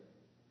会，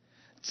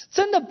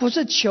真的不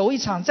是求一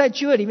场在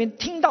聚会里面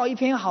听到一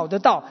篇好的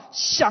道，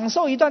享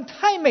受一段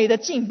太美的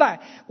敬拜，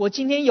我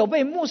今天有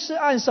被牧师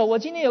按手，我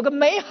今天有个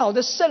美好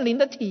的圣灵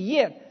的体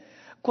验。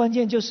关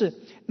键就是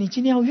你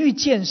今天要遇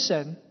见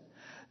神，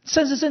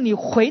甚至是你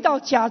回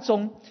到家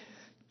中，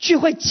聚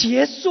会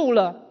结束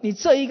了，你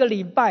这一个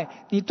礼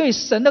拜你对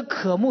神的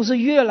渴慕是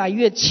越来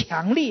越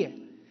强烈，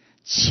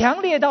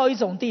强烈到一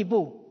种地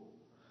步，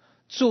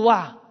主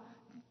啊，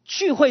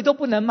聚会都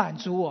不能满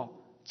足我，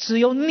只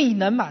有你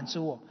能满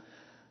足我。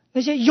那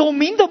些有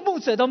名的牧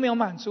者都没有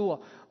满足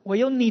我，唯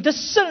有你的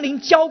圣灵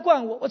浇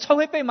灌我，我才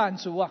会被满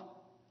足啊。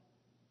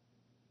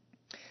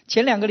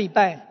前2个礼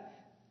拜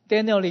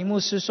Daniel 林牧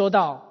师说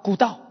到古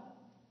道，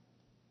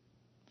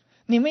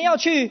你们要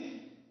去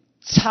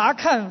查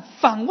看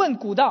访问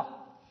古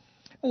道，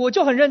我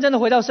就很认真的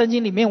回到圣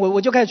经里面，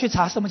我就开始去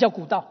查什么叫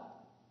古道。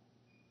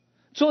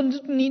说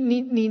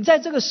你在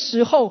这个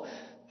时候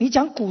你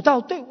讲古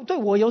道对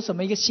我有什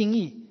么一个心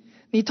意，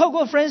你透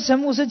过 Francis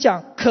牧师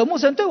讲渴慕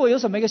神对我有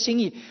什么一个心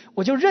意，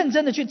我就认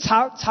真的去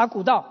查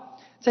古道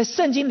在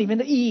圣经里面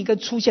的意义跟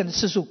出现的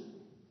次数。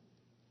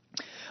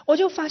我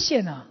就发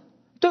现啊，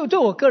对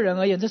我个人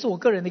而言，这是我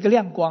个人的一个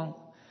亮光，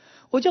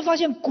我就发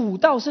现古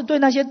道是对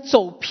那些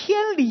走偏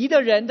离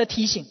的人的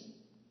提醒，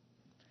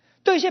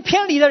对一些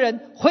偏离的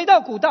人回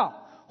到古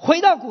道，回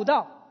到古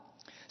道，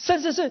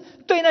甚至是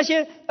对那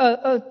些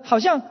好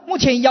像目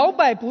前摇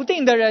摆不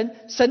定的人，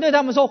神对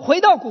他们说回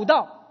到古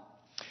道。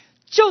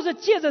就是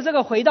借着这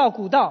个回到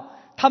古道，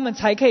他们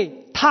才可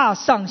以踏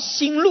上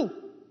新路。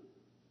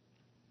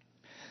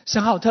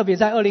神好特别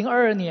在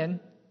2022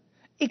年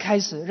一开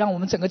始让我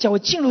们整个教会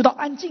进入到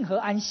安静和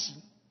安息，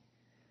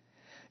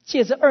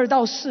借着2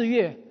到4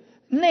月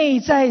内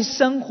在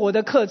生活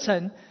的课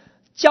程，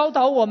教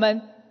导我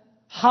们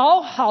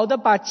好好的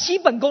把基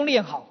本功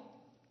练好，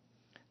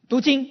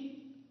读经、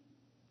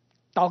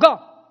祷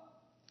告、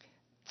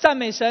赞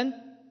美神、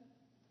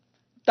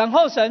等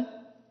候神。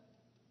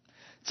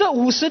这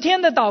50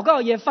天的祷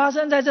告也发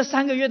生在这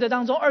3个月的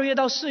当中，2月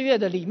到4月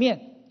的里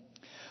面，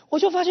我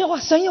就发现哇，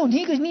神有你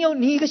一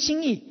个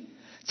心意，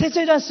在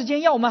这段时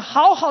间要我们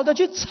好好的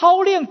去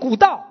操练古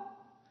道。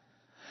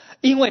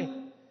因为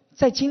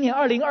在今年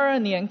2022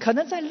年，可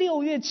能在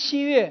6月7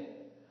月，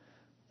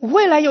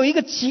未来有一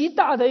个极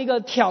大的一个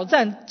挑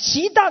战，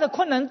极大的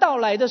困难到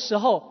来的时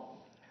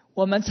候，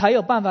我们才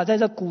有办法在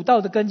这古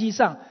道的根基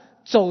上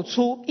走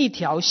出一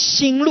条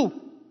新路。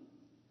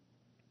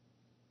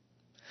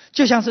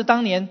就像是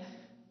当年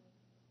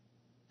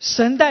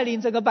神带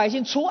领整个百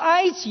姓出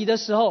埃及的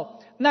时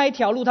候，那一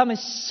条路他们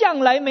向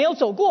来没有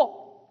走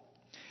过。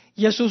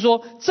耶稣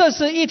说这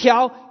是一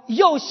条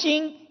又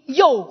新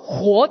又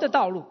活的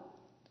道路。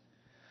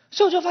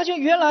所以我就发现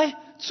原来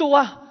主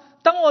啊，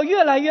当我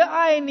越来越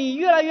爱你，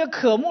越来越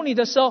渴慕你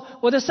的时候，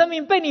我的生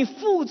命被你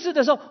复制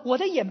的时候，我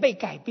的眼被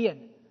改变，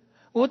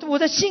我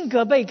的性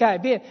格被改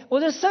变，我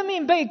的生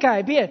命被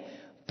改变，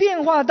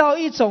变化到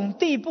一种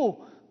地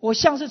步，我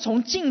像是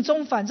从镜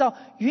中反照，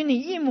与你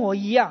一模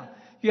一样。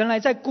原来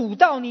在古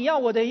道你要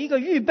我的一个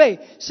预备，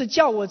是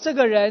叫我这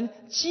个人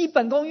基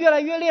本功越来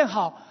越练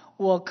好，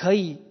我可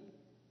以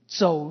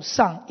走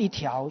上一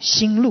条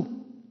新路。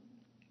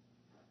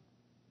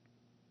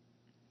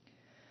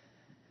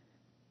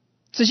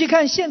仔细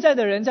看现在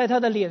的人在他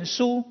的脸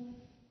书、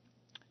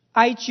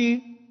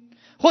IG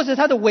或者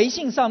他的微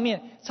信上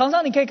面，常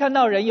常你可以看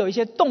到人有一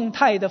些动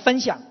态的分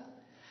享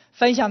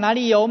哪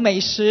里有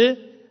美食，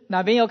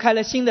哪边又开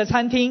了新的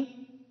餐厅，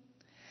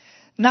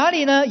哪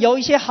里呢有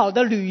一些好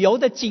的旅游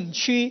的景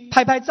区，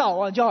拍拍照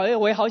啊，就好像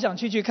我也好想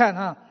去看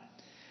啊。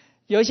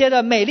有一些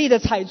的美丽的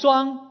彩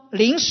妆、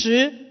零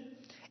食、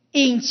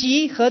影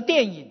集和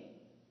电影，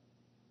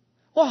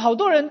哇，好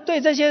多人对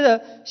这些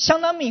的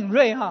相当敏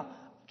锐哈。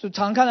就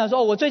常看到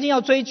说，我最近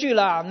要追剧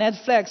了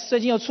 ，Netflix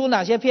最近又出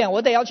哪些片，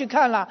我得要去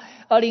看了。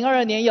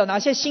2022年有哪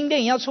些新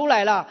电影要出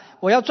来了，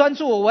我要专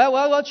注，我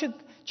要去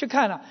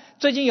看了。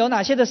最近有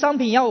哪些的商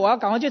品我要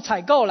赶快去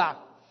采购了，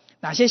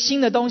哪些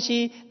新的东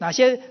西，哪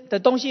些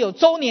的东西有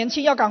周年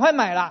庆要赶快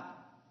买了。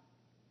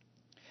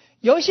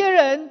有一些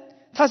人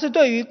他是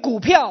对于股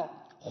票、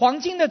黄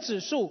金的指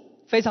数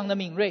非常的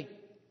敏锐，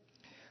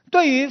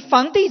对于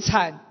房地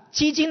产、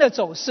基金的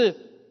走势，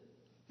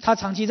他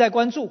长期在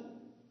关注，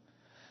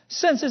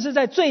甚至是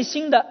在最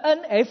新的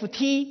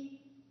NFT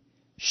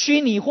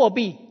虚拟货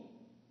币、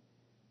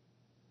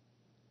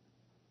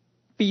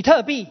比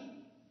特币、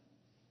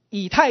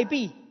以太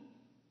币、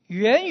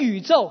元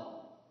宇宙，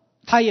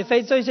他也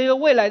非这些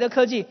未来的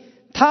科技，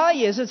他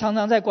也是常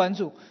常在关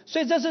注。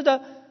所以这次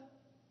的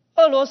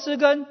俄罗斯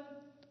跟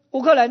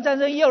乌克兰战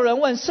争，也有人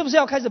问是不是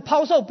要开始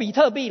抛售比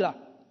特币了。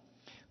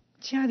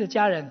亲爱的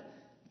家人，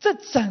这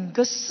整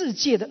个世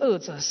界的恶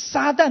者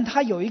撒旦，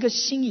他有一个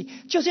心意，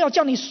就是要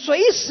叫你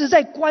随时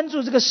在关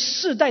注这个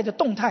世代的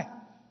动态，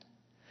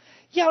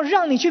要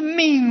让你去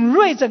敏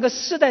锐整个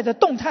世代的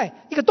动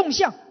态，一个动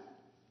向。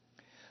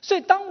所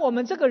以当我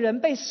们这个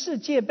人被世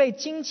界、被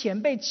金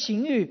钱、被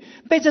情欲、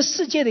被这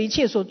世界的一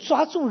切所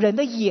抓住人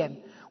的眼，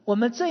我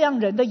们这样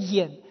人的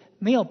眼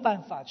没有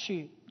办法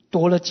去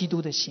夺了基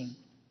督的心。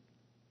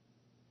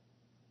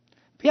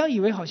不要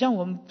以为好像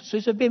我们随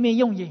随便便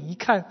用眼一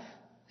看，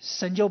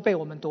神就被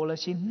我们夺了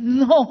心。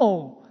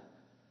 No，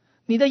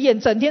 你的眼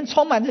整天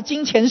充满着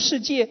金钱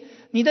世界，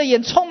你的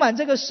眼充满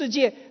这个世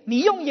界，你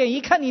用眼一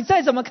看，你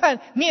再怎么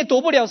看你也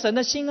夺不了神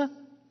的心啊，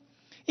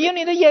因为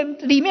你的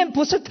眼里面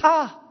不是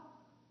他。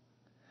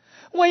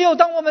唯有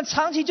当我们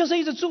长期就是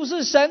一直注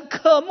视神、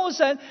渴慕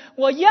神，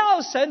我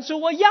要神，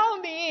主，我要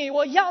你，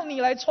我要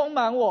你来充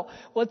满我，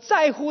我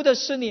在乎的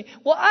是你，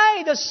我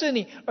爱的是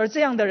你，而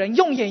这样的人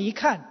用眼一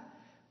看，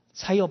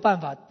才有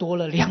办法夺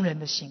了良人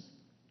的心。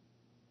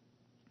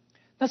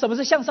那什么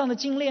是向上的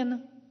精炼呢？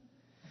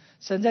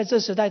神在这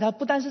时代，他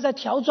不单是在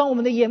调装我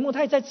们的眼目，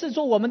他也在制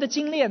作我们的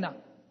精炼啊。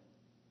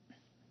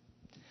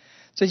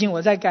最近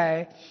我在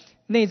改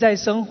内在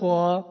生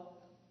活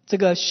这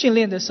个训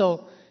练的时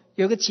候，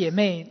有个姐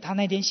妹，她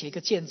那天写一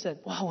个见证，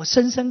哇，我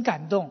深深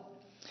感动。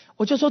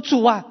我就说，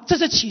主啊，这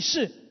是启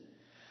示，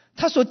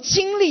她所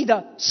经历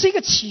的是一个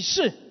启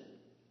示。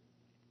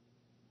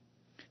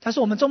她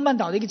是我们中半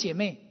岛的一个姐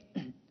妹，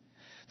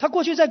她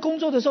过去在工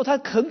作的时候，她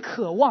很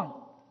渴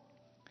望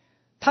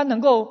她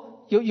能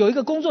够有一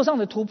个工作上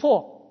的突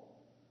破，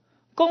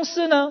公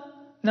司呢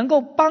能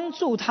够帮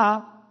助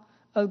她，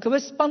可不可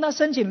以帮她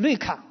申请绿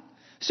卡？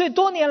所以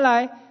多年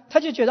来他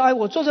就觉得，哎，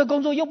我做这个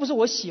工作又不是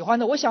我喜欢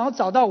的，我想要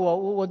找到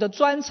我的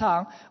专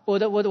长，我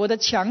的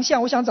强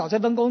项，我想找这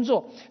份工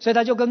作，所以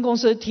他就跟公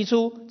司提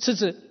出辞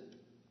职，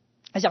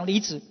他想离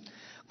职，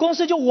公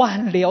司就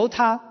挽留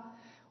他，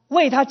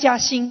为他加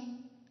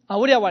薪啊，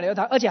为了挽留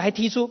他，而且还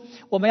提出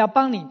我们要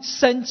帮你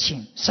申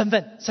请身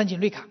份，申请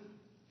绿卡。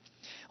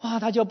哇，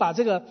他就把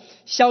这个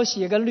消息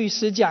也跟律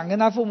师讲，跟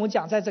他父母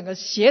讲，在整个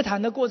协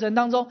谈的过程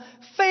当中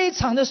非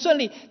常的顺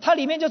利，他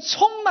里面就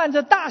充满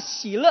着大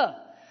喜乐。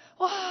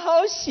哇，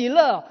好喜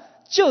乐！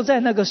就在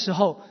那个时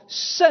候，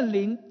圣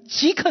灵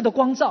即刻的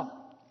光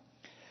照，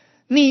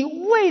你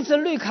为着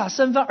绿卡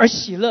身份而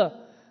喜乐，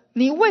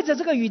你为着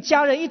这个与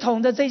家人一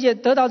同的这些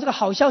得到这个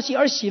好消息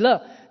而喜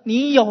乐，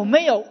你有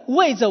没有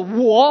为着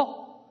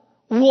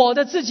我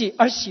的自己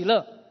而喜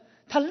乐？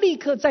他立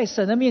刻在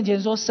神的面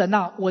前说，神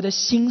啊，我的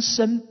心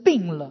生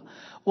病了，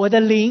我的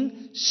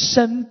灵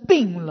生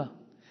病了。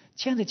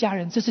亲爱的家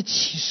人，这是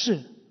启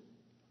示。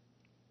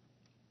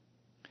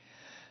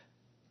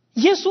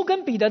耶稣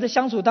跟彼得的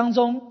相处当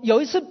中，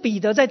有一次彼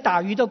得在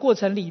打鱼的过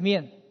程里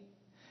面，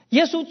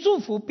耶稣祝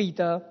福彼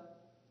得。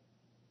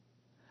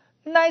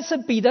那一次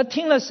彼得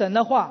听了神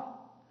的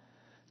话，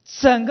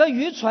整个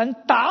渔船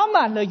打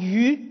满了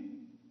鱼。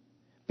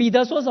彼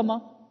得说什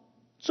么？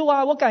主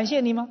啊，我感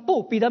谢你吗？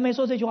不，彼得没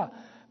说这句话。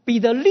彼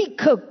得立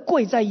刻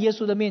跪在耶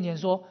稣的面前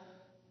说，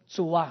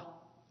主啊，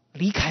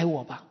离开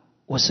我吧，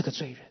我是个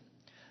罪人。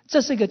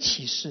这是一个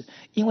启示，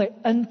因为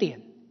恩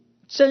典，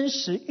真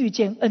实遇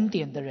见恩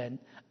典的人，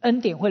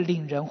恩典会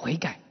领人悔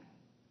改。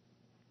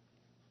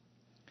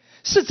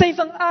是这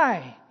份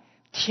爱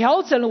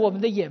调整了我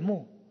们的眼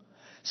目，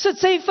是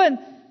这份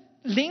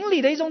灵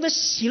里的一种的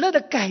喜乐的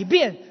改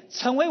变，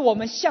成为我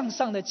们向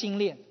上的精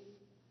炼。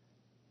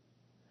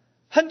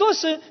很多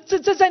时，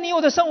这在你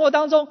我的生活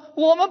当中，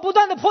我们不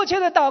断的迫切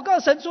的祷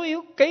告，神主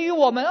给予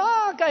我们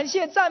啊，感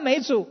谢赞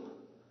美主。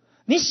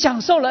你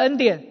享受了恩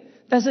典，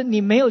但是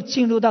你没有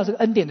进入到这个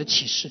恩典的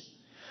启示。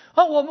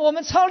啊，我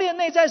们操练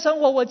内在生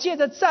活，我借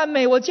着赞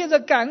美，我借着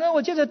感恩，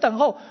我借着等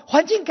候，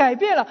环境改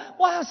变了，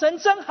哇，神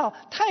真好，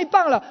太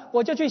棒了，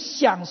我就去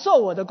享受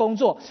我的工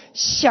作，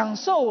享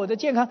受我的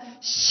健康，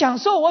享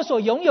受我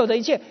所拥有的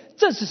一切。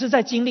这只是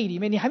在经历里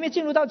面，你还没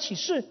进入到启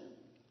示。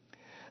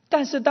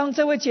但是当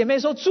这位姐妹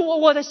说，主，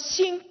我的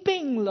心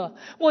病了，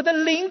我的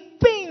灵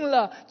病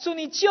了，主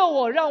你救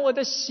我，让我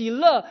的喜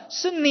乐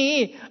是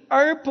你，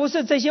而不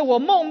是这些我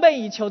梦寐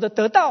以求的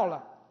得到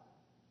了。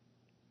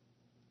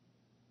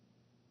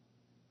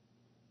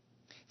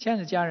亲爱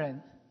的家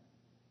人，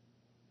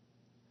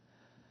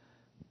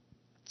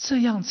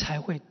这样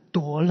才会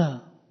夺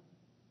了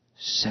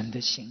神的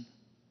心，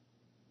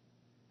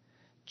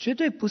绝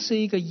对不是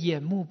一个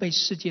眼目被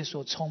世界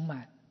所充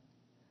满。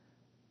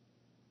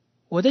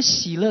我的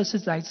喜乐是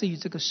来自于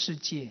这个世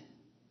界，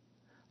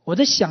我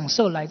的享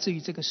受来自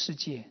于这个世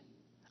界，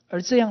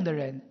而这样的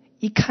人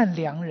一看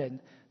良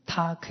人，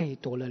他可以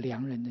夺了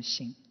良人的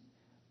心，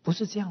不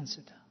是这样子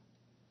的。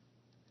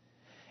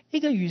一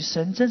个与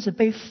神真是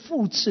被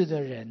复制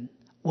的人，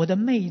我的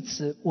妹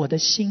子，我的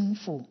心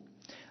腹，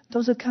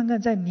都是看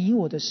看在你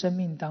我的生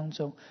命当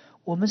中，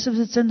我们是不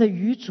是真的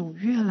与主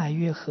越来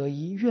越合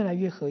一，越来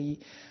越合一，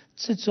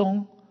至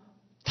终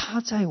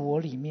他在我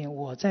里面，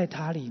我在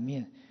他里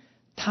面，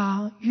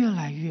他越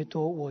来越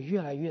多，我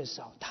越来越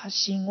少，他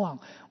兴旺，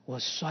我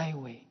衰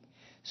微，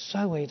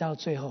衰微到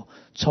最后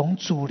从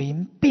主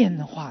灵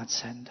变化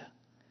成的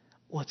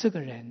我这个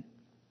人，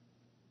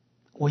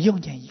我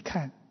用眼一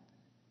看，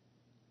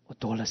我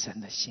夺了神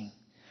的心。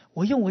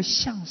我用我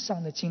向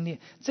上的精炼，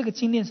这个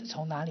精炼是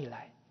从哪里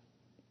来？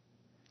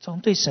从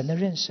对神的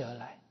认识而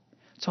来，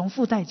从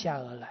付代价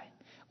而来。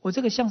我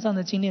这个向上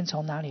的精炼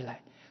从哪里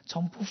来？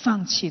从不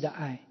放弃的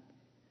爱，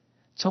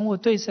从我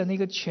对神的一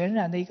个全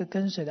然的一个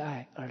跟随的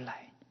爱而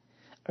来，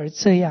而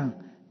这样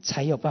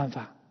才有办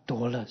法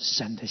夺了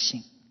神的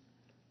心。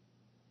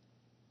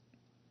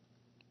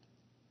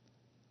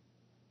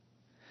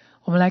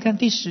我们来看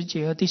第10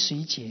节和第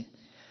11节。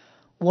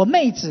我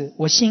妹子，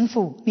我心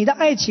腹，你的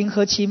爱情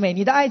何其美，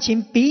你的爱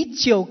情比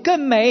酒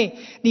更美，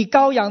你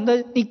膏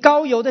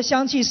油的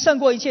香气胜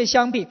过一切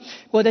香品。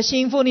我的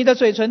心腹，你的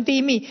嘴唇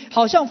滴蜜，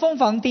好像蜂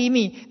房滴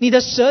蜜，你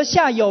的舌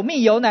下有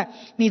蜜有奶，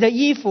你的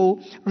衣服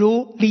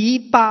如黎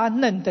巴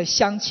嫩的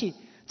香气。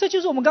这就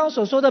是我们刚刚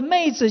所说的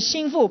妹子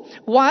心腹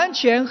完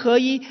全合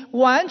一，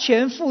完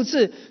全复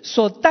制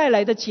所带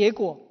来的结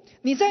果。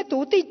你在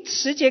读第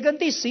10节跟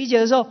第11节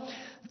的时候，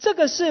这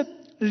个是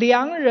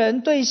良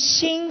人对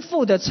心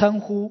腹的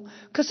称呼。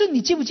可是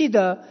你记不记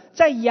得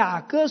在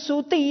雅歌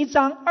书第1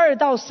章2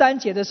到3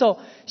节的时候，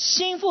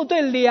心腹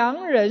对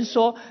良人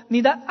说，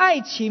你的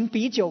爱情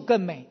比酒更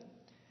美，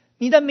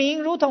你的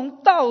名如同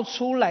倒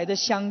出来的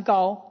香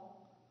膏，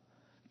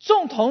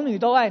众童女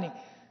都爱你。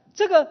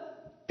这个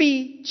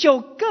比酒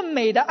更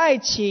美的爱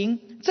情，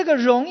这个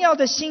荣耀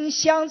的馨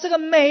香，这个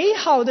美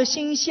好的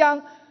馨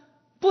香，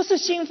不是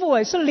心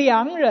腹是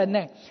良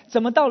人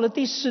怎么到了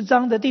第4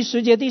章的第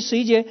10节第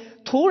11节，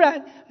突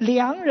然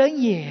良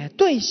人也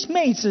对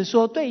妹子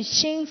说，对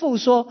心腹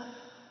说，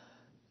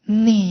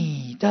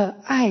你的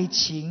爱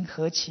情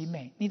何其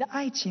美，你的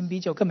爱情比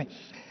酒更美，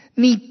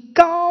你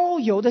膏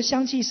油的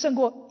香气胜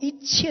过一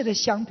切的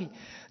香品。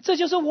这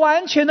就是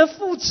完全的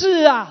复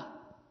制啊！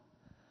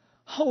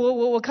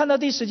我看到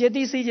第10节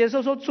第11节的时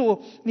候说，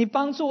主你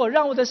帮助我，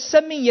让我的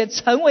生命也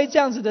成为这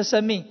样子的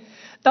生命。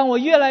当我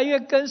越来越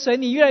跟随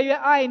你，越来越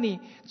爱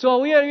你，主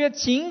我越来越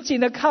紧紧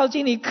的靠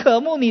近你，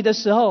渴慕你的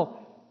时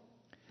候，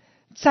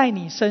在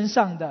你身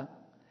上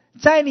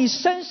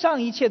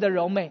一切的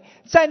柔美，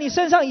在你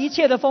身上一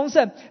切的丰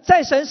盛，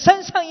在神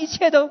身上一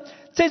切的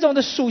这种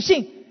的属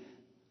性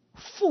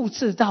复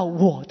制到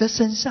我的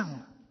身上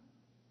了。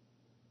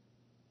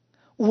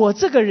我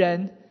这个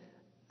人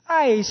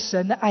爱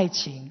神的爱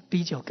情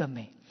比酒更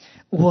美，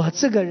我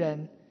这个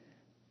人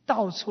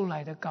倒出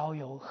来的膏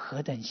油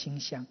何等馨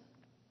香。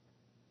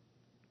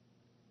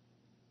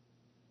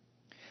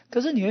可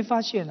是你会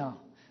发现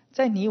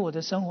在你我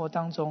的生活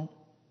当中，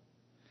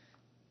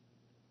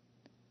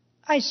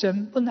爱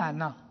神不难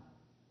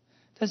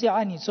但是要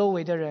爱你周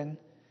围的人，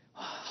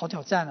好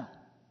挑战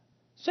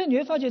所以你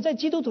会发觉在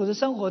基督徒的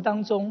生活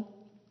当中，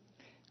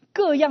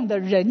各样的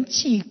人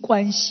际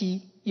关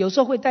系有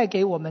时候会带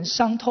给我们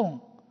伤痛、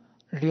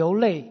流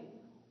泪、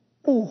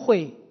误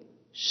会、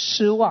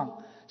失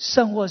望，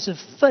甚或是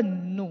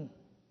愤怒。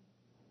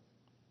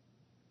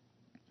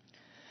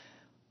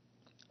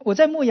我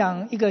在牧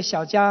养一个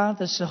小家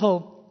的时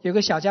候，有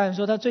个小家人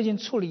说他最近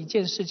处理一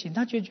件事情，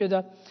他就觉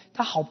得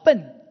他好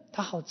笨，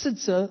他好自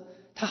责，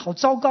他好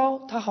糟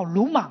糕，他好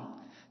鲁莽，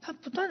他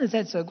不断的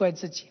在责怪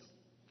自己。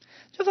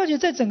就发觉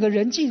在整个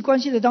人际关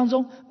系的当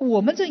中，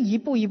我们正一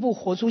步一步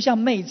活出像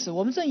妹子，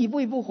我们正一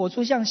步一步活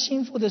出像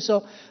心腹的时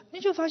候，你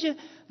就发现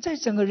在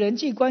整个人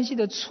际关系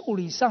的处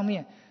理上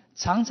面，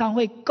常常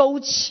会勾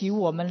起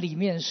我们里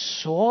面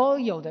所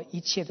有的一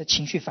切的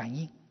情绪反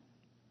应。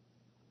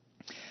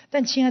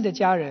但亲爱的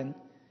家人，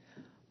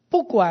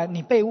不管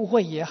你被误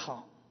会也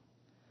好，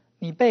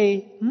你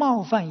被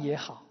冒犯也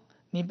好，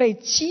你被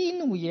激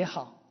怒也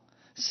好，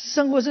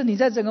甚或是你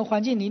在整个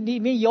环境里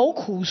面有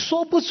苦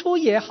说不出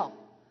也好，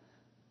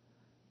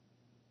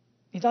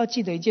你都要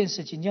记得一件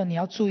事情，就是你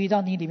要注意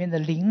到你里面的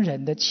邻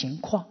人的情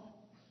况。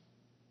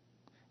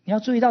你要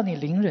注意到你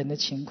邻人的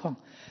情况，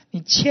你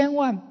千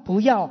万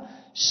不要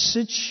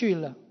失去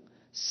了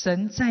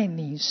神在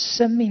你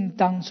生命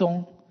当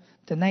中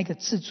的那个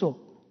制作。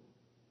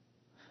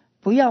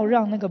不要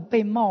让那个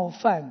被冒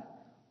犯、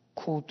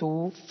苦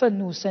毒、愤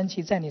怒、生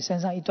气在你身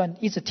上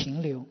一直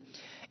停留，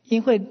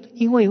因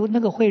为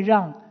那个会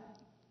让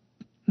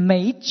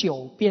美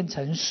酒变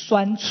成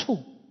酸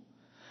醋，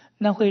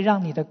那会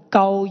让你的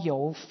膏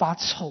油发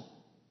臭。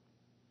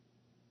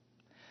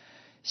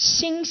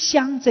馨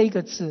香这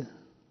个字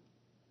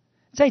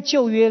在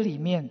旧约里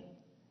面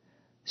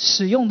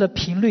使用的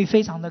频率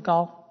非常的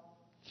高，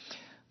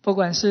不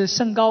管是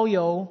圣膏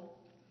油，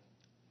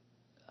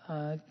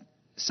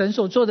神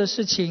所做的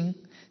事情，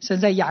神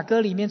在雅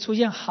歌里面出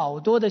现好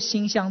多的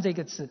馨香这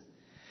个字，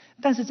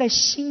但是在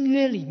新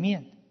约里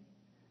面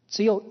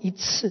只有一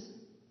次，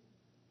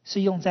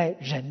是用在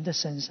人的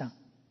身上。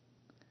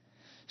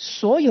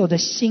所有的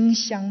馨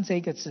香这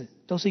个字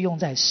都是用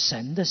在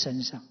神的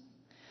身上，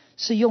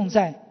是用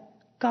在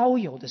膏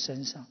油的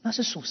身上，那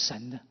是属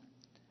神的。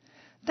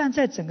但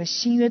在整个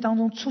新约当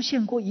中出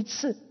现过一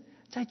次，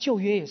在旧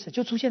约也是，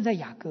就出现在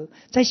雅各，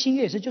在新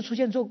约也是，就出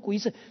现过一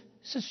次，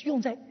是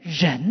用在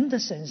人的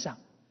身上。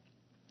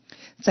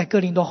在哥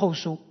林多后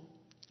书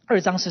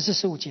2章14、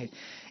15节，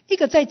一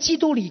个在基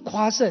督里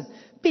夸胜，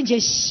并且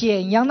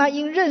显扬那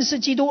因认识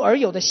基督而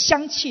有的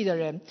香气的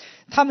人，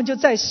他们就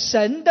在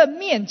神的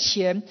面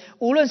前，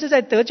无论是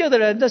在得救的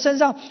人的身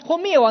上或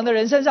灭亡的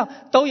人身上，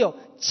都有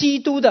基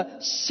督的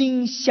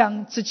馨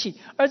香之气。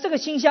而这个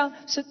馨香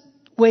是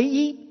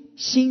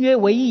新约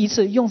唯一一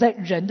次用在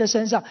人的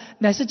身上，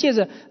乃是借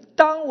着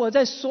当我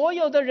在所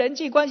有的人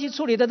际关系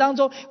处理的当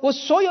中，我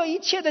所有一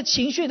切的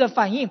情绪的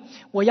反应，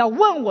我要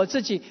问我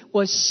自己，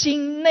我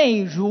心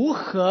内如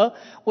何？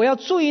我要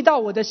注意到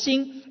我的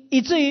心，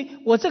以至于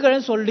我这个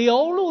人所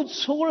流露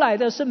出来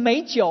的是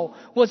美酒，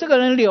我这个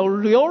人流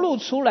露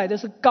出来的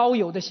是膏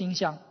油的馨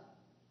香。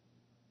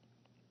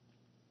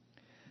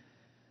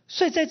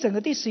所以在整个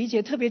第11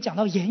节特别讲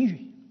到言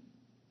语，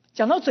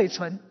讲到嘴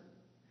唇，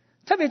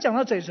特别讲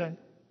到嘴唇，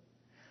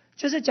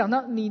就是讲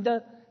到你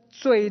的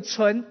嘴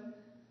唇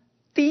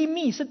滴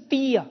蜜，是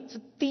滴啊，是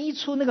滴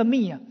出那个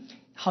蜜啊，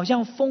好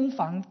像蜂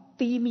房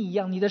滴蜜一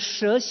样，你的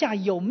舌下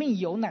有蜜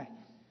有奶。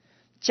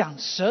讲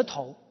舌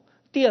头。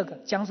第二个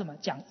讲什么？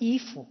讲衣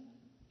服。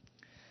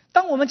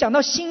当我们讲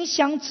到馨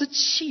香之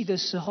气的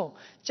时候，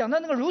讲到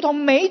那个如同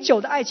美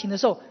酒的爱情的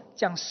时候，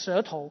讲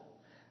舌头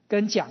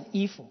跟讲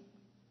衣服。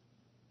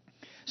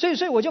所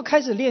以我就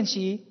开始练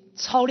习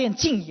操练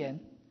禁言。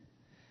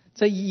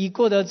这已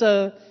过的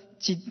这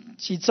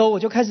几周，我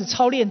就开始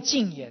操练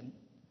禁言。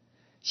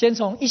先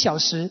从1小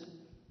时，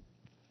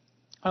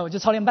后来我就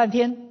操练半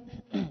天，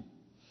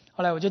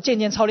后来我就渐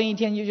渐操练1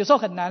天。有时候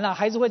很难啦，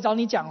孩子会找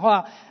你讲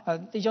话，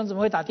弟兄姊妹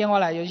会打电话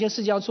来，有一些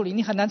事情要处理，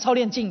你很难操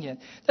练禁言。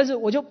但是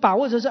我就把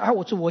握着是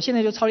我现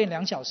在就操练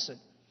2小时，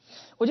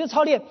我就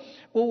操练，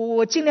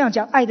我尽量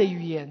讲爱的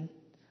语言，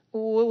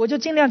我就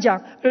尽量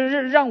讲，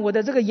让我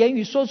的这个言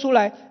语说出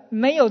来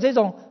没有这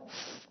种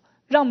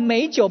让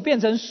美酒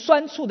变成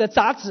酸醋的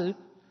杂质，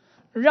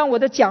让我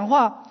的讲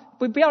话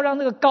不要让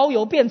那个膏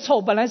油变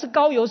臭，本来是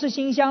膏油是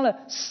馨香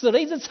了，死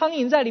了一只苍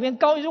蝇在里面，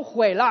膏油就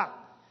毁了。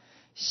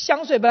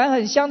香水本来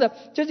很香的，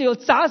就是有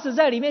杂质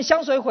在里面，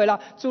香水毁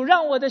了。主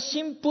让我的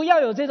心不要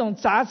有这种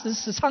杂质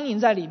死苍蝇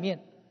在里面。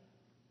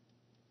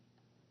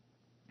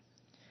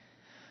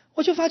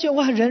我就发觉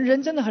哇，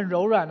人真的很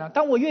柔软啊。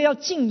当我越要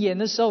禁言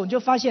的时候，你就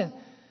发现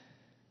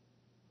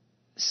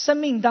生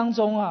命当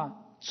中啊，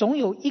总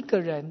有一个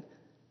人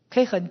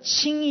可以很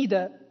轻易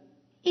的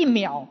1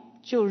秒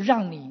就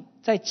让你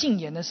在禁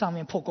言的上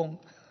面破功。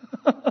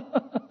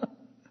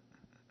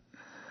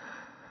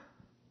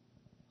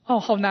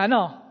好难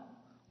哦。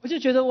我就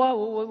觉得哇，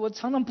我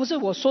常常不是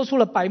我说出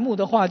了白目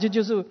的话，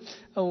就是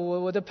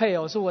我的配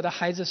偶是我的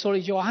孩子说了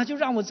一句话，就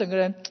让我整个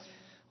人，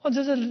或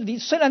者是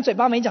虽然嘴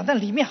巴没讲，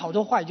但里面好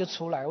多话也就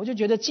出来。我就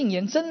觉得禁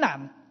言真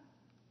难。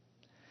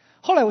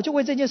后来我就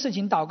为这件事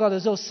情祷告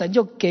的时候，神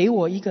就给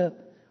我一个，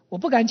我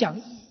不敢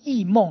讲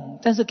异梦，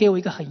但是给我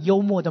一个很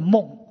幽默的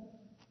梦。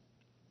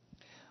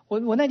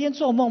我那天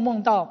做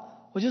梦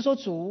到，我就说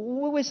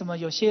主，为什么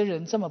有些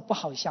人这么不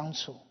好相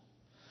处？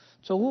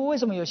主，为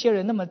什么有些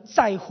人那么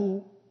在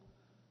乎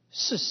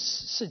事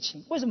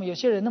情？为什么有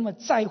些人那么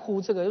在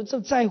乎这个，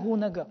在乎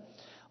那个？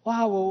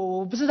哇，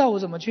我不知道我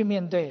怎么去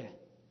面对。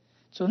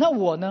主，那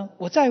我呢？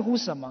我在乎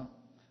什么？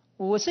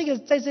我是一个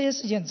在这些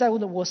事情很在乎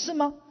的，我是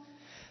吗？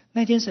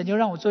那天神就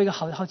让我做一个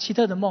好奇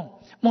特的梦，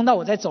梦到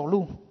我在走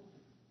路，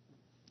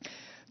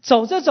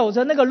走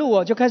着那个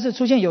路就开始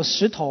出现有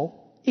石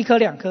头，1颗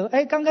2颗，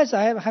刚开始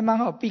还蛮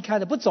好避开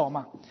的，不走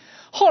嘛。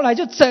后来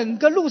就整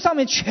个路上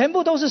面全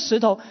部都是石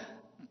头。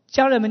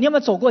家人们，你有没有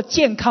走过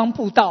健康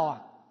步道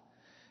啊？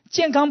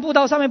健康步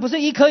道上面不是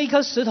1颗1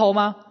颗石头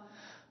吗？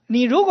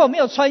你如果没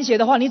有穿鞋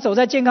的话，你走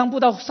在健康步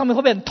道上面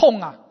会不会很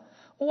痛啊？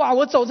哇，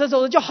我走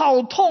着就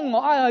好痛哦！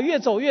哎呀，越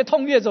走越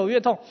痛，越走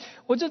越痛。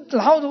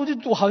然后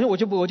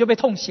我就被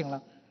痛醒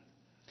了。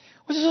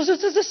我就说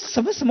这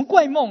什么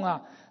怪梦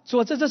啊？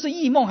说这是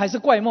异梦还是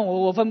怪梦？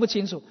我分不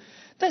清楚。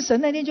但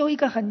神那天就一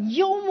个很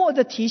幽默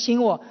的提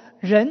醒我，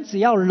人只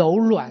要柔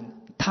软，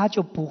他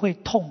就不会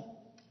痛。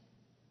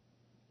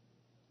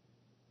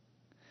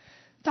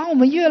当我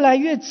们越来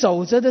越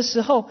走着的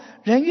时候，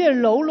人越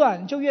柔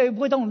软就越不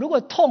会痛。如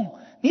果痛，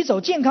你走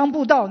健康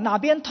步道，哪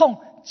边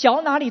痛，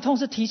脚哪里痛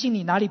是提醒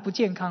你哪里不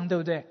健康，对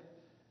不对？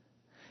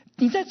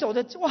你在走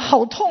的，哇，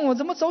好痛哦，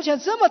怎么走起来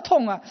这么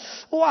痛啊？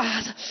哇，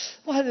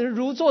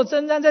如坐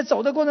针毡，在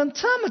走的过程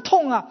这么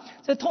痛啊！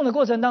在痛的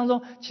过程当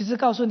中，其实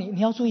告诉你，你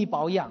要注意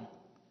保养，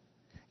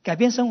改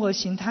变生活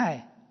形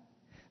态，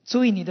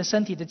注意你的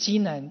身体的机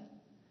能。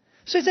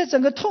所以在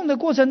整个痛的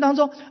过程当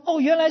中，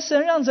原来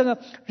神让整个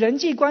人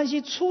际关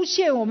系出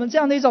现我们这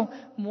样的一种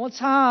摩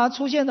擦啊，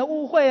出现的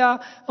误会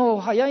啊，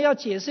好像要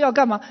解释要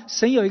干嘛？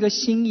神有一个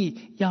心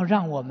意，要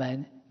让我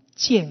们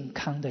健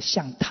康的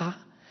像他，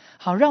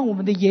好让我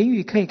们的言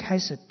语可以开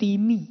始低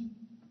密。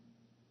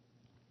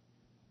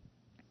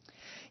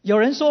有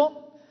人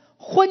说，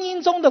婚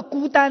姻中的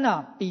孤单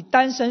啊，比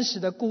单身时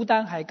的孤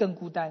单还更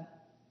孤单。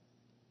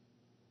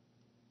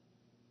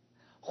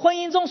婚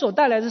姻中所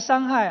带来的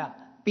伤害啊，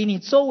比你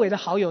周围的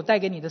好友带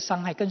给你的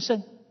伤害更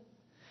甚。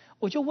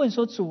我就问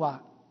说，主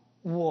啊，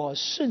我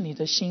是你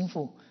的心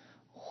腹，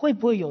会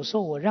不会有时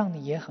候我让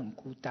你也很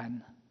孤单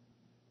呢？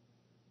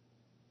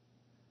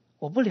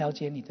我不了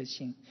解你的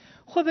心，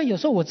会不会有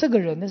时候我这个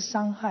人的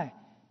伤害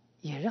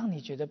也让你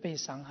觉得被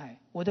伤害？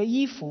我的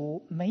衣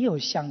服没有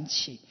香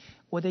气，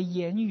我的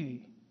言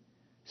语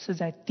是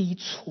在低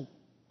处，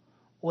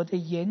我的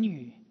言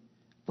语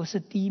不是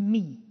低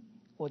密，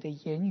我的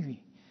言语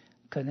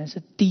可能是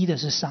低的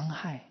是伤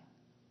害。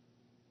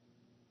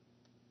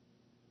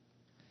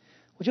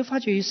我就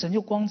发觉神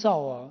就光照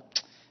我，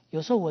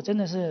有时候我真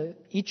的是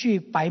一句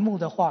白目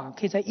的话，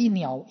可以在一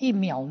秒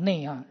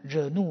内啊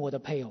惹怒我的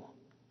配偶。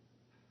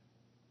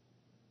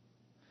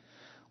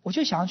我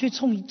就想要去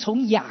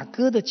从雅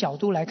歌的角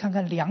度来看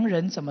看良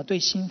人怎么对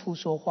心腹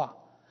说话，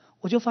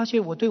我就发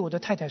现我对我的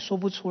太太说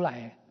不出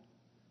来。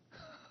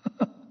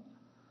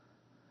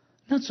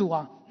那主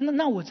啊，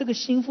那我这个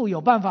心腹有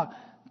办法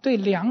对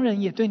良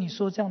人也对你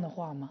说这样的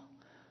话吗？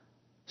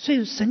所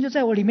以神就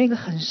在我里面一个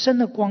很深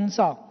的光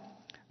照，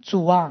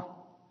主啊，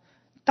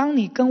当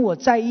你跟我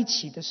在一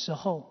起的时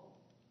候，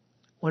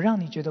我让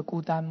你觉得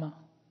孤单吗？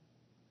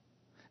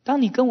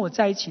当你跟我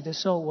在一起的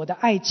时候，我的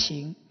爱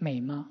情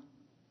美吗？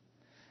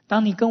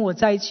当你跟我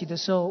在一起的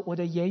时候，我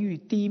的言语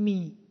低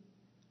密，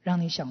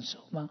让你享受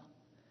吗？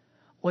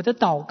我的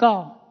祷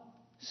告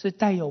是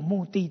带有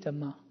目的的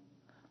吗？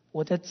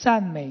我的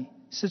赞美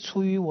是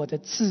出于我的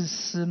自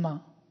私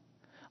吗？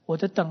我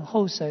的等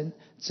候神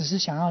只是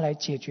想要来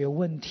解决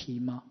问题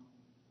吗？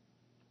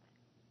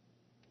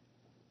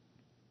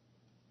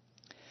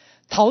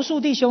陶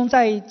树弟兄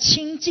在《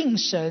亲近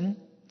神》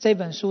这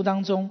本书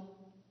当中，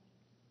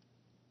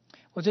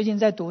我最近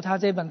在读他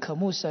这本渴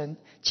慕神，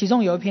其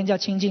中有一篇叫《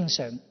亲近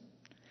神》。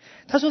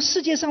他说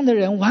世界上的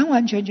人完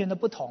完全全的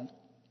不同，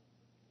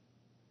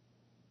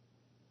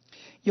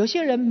有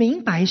些人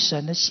明白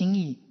神的心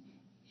意，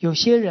有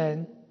些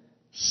人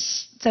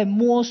在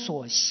摸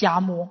索瞎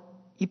摸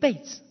一辈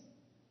子。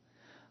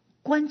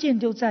关键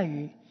就在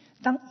于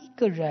当一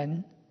个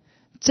人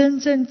真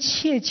真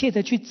切切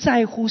的去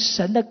在乎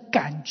神的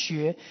感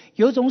觉，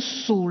有一种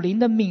属灵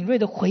的敏锐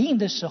的回应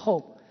的时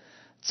候，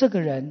这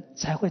个人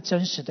才会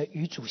真实的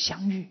与主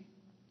相遇，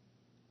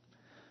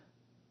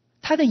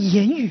他的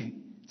言语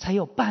才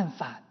有办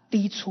法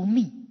滴出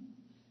蜜，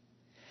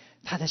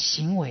他的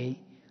行为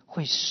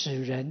会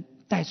使人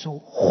带出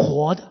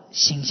活的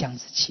馨香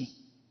之气。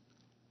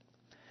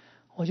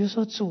我就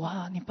说，主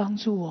啊，你帮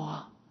助我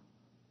啊，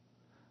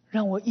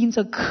让我因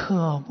着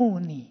渴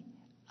慕你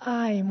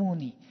爱慕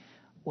你，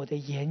我的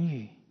言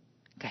语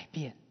改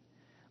变，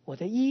我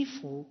的衣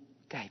服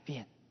改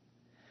变，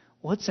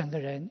我整个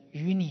人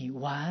与你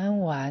完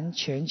完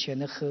全全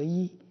的合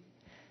一。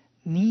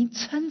你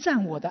称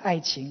赞我的爱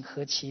情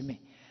何其美，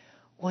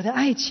我的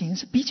爱情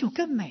是比酒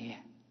更美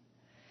耶，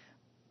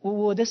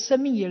我的生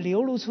命也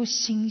流露出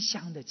馨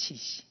香的气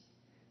息，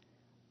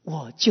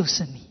我就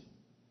是你，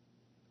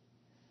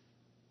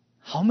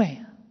好美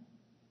啊！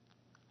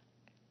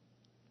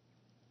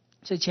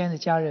所以亲爱的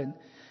家人，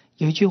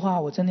有一句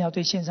话我真的要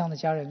对线上的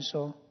家人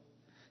说，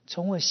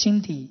从我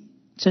心底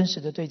真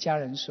实的对家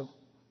人说，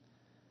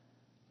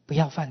不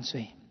要犯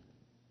罪。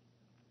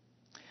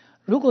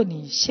如果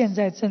你现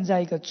在正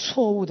在一个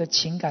错误的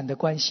情感的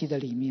关系的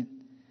里面，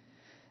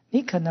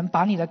你可能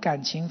把你的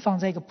感情放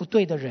在一个不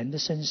对的人的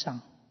身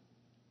上，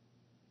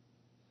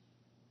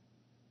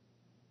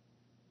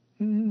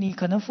你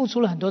可能付出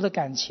了很多的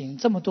感情，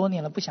这么多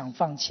年了不想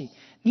放弃，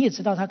你也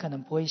知道他可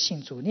能不会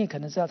信主，你也可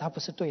能知道他不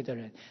是对的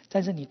人，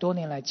但是你多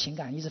年来情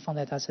感一直放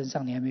在他身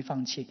上，你还没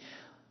放弃。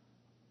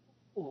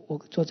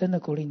我真的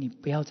鼓励你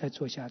不要再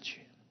做下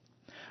去。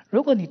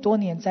如果你多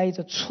年在一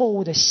个错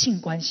误的性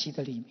关系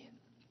的里面，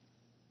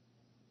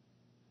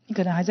你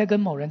可能还在跟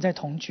某人在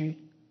同居，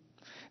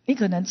你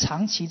可能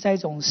长期在一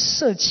种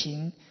色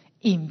情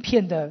影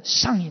片的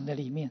上瘾的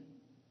里面，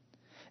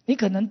你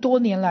可能多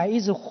年来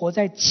一直活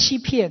在欺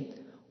骗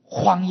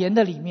谎言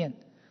的里面，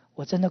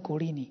我真的鼓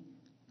励你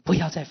不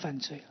要再犯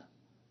罪了，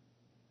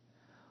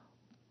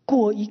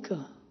过一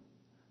个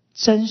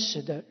真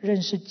实的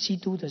认识基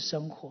督的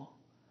生活，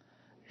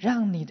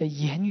让你的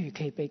言语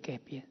可以被改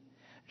变，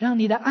让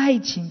你的爱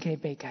情可以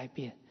被改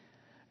变，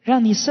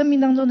让你生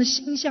命当中的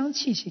馨香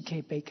气息可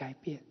以被改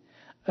变，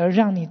而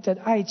让你的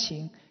爱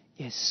情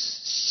也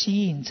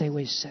吸引这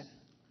位神。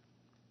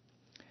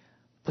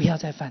不要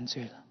再犯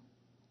罪了，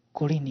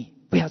鼓励你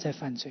不要再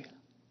犯罪了。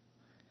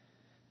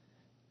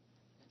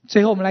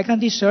最后我们来看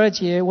第12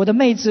节，我的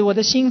妹子，我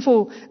的心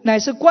腹，乃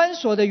是关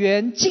锁的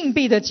园，禁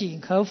闭的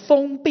井和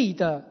封闭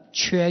的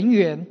泉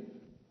源。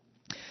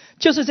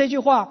就是这句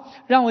话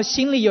让我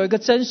心里有一个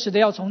真实的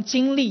要从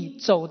经历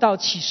走到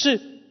启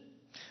示，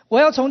我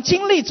要从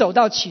经历走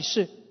到启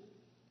示。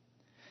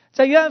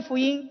在约翰福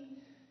音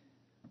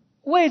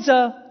为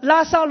着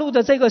拉撒路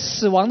的这个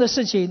死亡的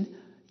事情，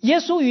耶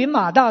稣与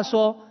马大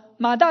说，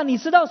马大，你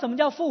知道什么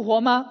叫复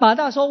活吗？马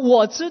大说，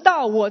我知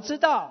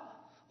道，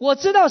我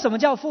知道什么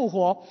叫复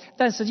活，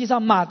但实际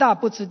上马大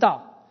不知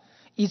道，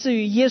以至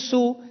于耶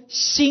稣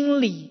心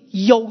里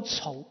忧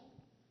愁，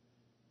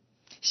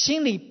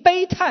心里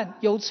悲叹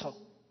忧愁。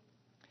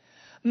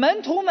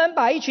门徒们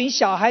把一群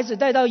小孩子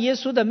带到耶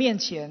稣的面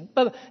前，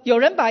有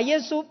人把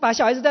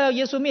小孩子带到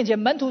耶稣面前，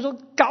门徒说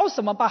搞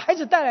什么，把孩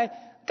子带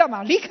来干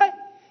嘛，离开。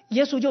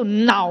耶稣就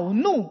恼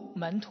怒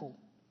门徒。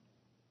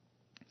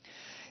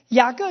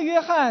雅各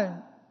约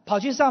翰跑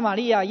去撒玛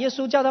利亚，耶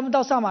稣叫他们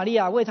到撒玛利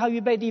亚为他预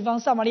备地方，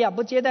撒玛利亚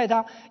不接待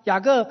他，雅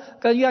各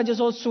跟约翰就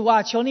说，主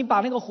啊，求你把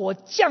那个火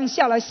降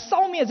下来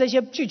烧灭这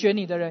些拒绝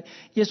你的人。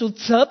耶稣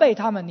责备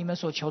他们，你们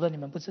所求的你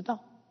们不知道。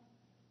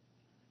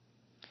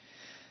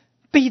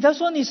彼得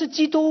说，你是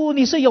基督，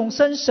你是永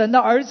生神的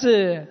儿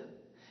子。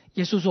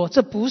耶稣说，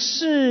这不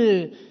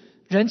是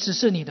人指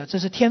示你的，这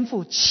是天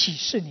父启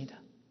示你的。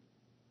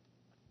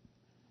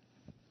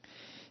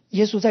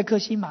耶稣在客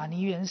西马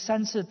尼园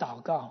3次祷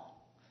告，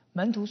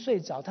门徒睡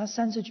着，他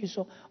3次去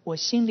说，我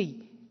心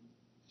里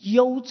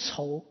忧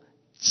愁，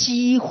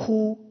几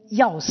乎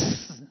要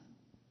死。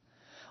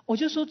我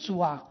就说，主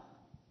啊，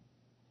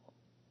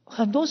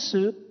很多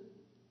时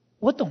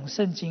我懂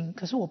圣经，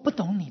可是我不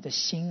懂你的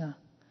心啊。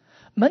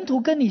门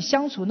徒跟你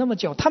相处那么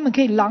久，他们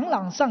可以朗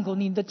朗上口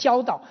你的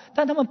教导，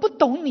但他们不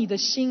懂你的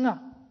心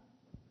啊。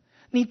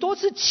你多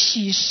次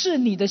启示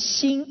你的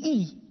心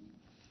意，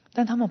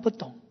但他们不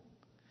懂。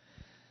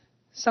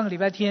上个礼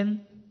拜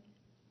天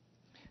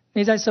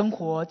内在生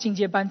活进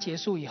阶班结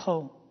束以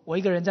后，我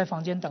一个人在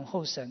房间等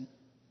候神，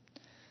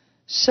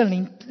圣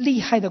灵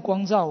厉害的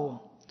光照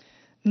我，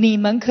你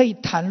们可以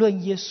谈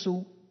论耶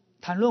稣，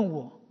谈论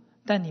我，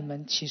但你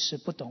们其实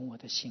不懂我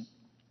的心。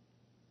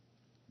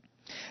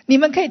你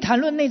们可以谈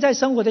论内在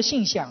生活的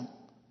信仰，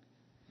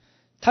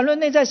谈论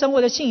内在生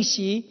活的信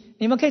息，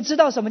你们可以知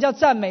道什么叫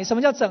赞美，什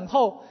么叫等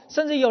候，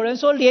甚至有人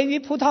说连于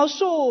葡萄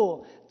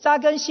树，扎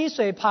根溪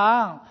水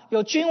旁，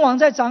有君王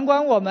在掌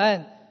管我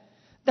们。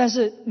但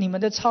是你们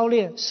的操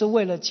练是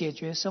为了解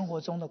决生活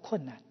中的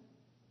困难。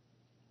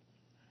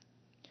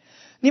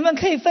你们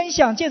可以分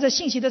享，借着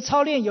信息的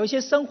操练，有一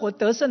些生活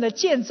得胜的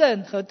见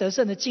证和得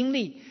胜的经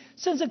历，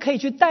甚至可以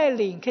去带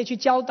领，可以去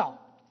教导。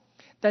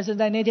但是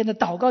在那天的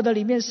祷告的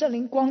里面，圣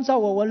灵光照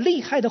我，我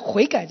厉害的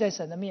悔改在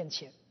神的面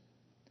前。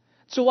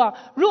主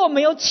啊，若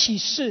没有启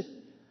示，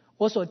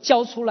我所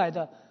教出来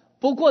的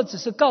不过只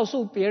是告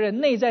诉别人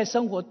内在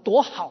生活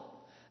多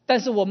好，但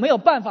是我没有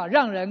办法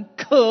让人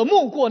渴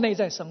慕过内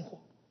在生活。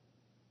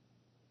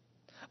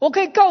我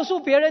可以告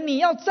诉别人你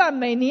要赞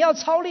美，你要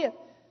操练，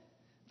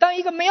当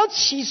一个没有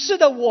启示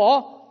的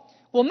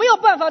我没有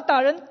办法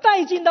把人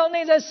带进到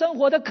内在生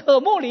活的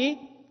渴慕里。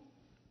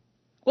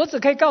我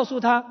只可以告诉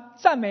他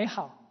赞美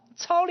好，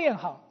操练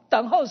好，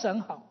等候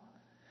神好，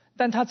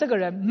但他这个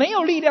人没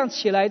有力量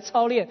起来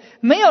操练，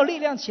没有力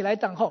量起来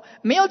等候，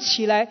没有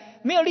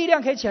力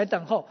量可以起来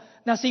等候，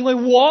那是因为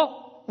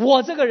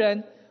我这个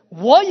人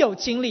我有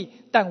经历，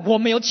但我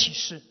没有启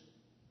示。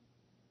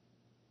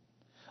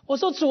我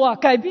说主啊，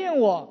改变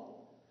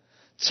我，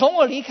从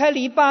我离开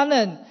黎巴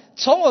嫩，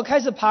从我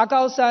开始爬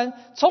高山，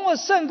从我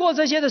胜过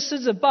这些的狮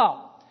子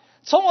豹，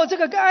从我这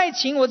个爱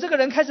情，我这个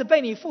人开始被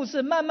你复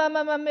制，慢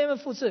慢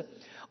复制，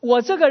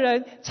我这个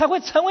人才会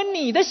成为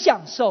你的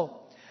享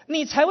受，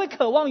你才会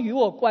渴望与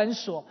我关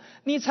锁，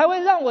你才会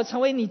让我成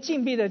为你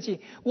禁闭的禁，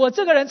我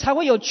这个人才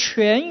会有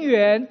全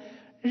员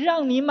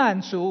让你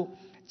满足。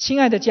亲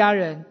爱的家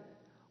人，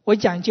我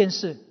讲一件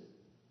事，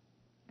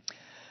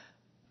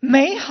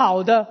美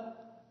好的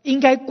应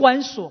该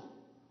关锁，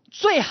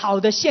最好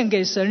的献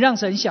给神，让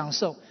神享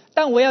受。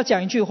但我要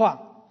讲一句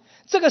话，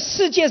这个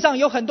世界上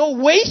有很多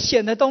危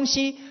险的东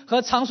西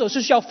和场所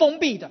是需要封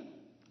闭的。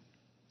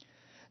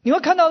你会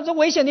看到这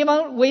危险地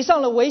方围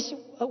上了危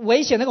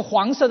险那个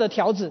黄色的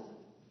条子，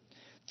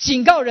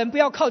警告人不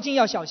要靠近，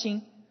要小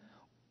心。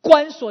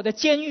关锁的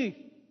监狱，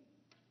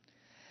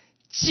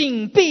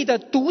紧闭的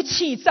毒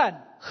气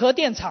站、核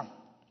电厂，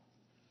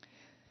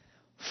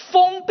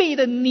封闭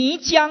的泥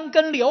浆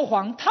跟硫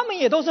磺，它们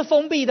也都是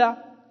封闭的，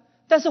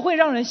但是会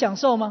让人享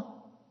受吗？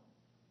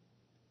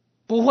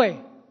不会，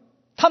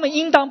他们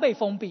应当被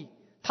封闭，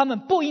他们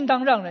不应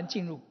当让人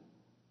进入。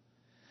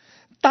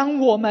当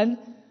我们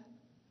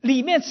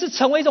里面是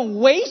成为一种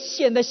危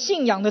险的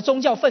信仰的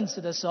宗教分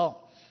子的时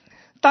候，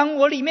当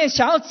我里面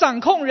想要掌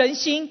控人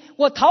心，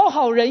我讨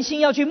好人心，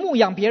要去牧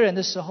养别人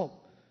的时候，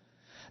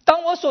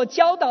当我所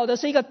教导的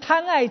是一个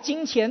贪爱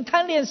金钱、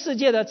贪恋世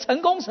界的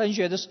成功神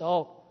学的时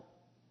候，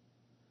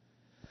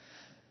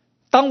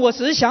当我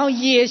只是想要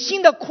野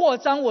心的扩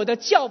张我的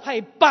教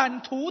派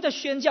版图的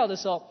宣教的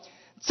时候，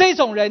这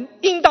种人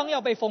应当要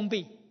被封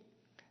闭，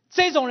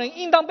这种人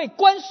应当被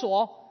关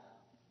锁，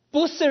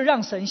不是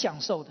让神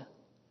享受的。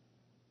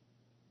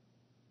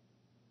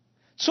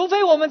除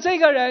非我们这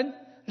个人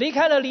离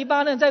开了黎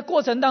巴嫩，在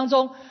过程当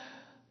中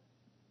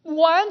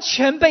完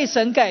全被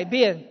神改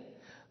变，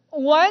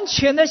完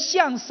全的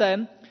向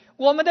神，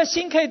我们的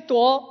心可以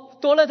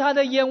夺了他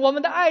的眼，我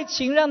们的爱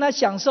情让他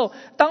享受。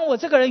当我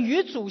这个人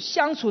与主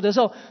相处的时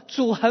候，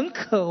主很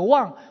渴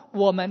望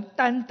我们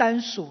单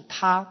单属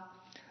他，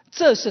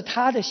这是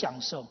他的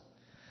享受。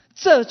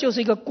这就是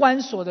一个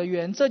关锁的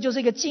园，这就是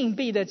一个禁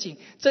闭的井，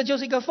这就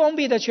是一个封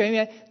闭的泉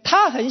源，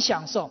他很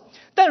享受。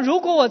但如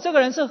果我这个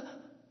人是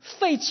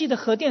废弃的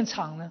核电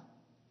厂呢？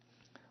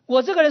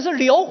我这个人是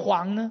硫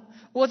磺呢？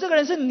我这个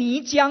人是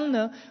泥浆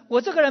呢？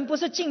我这个人不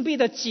是禁闭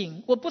的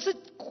井，我不是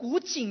湖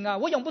井啊，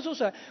我涌不出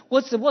水，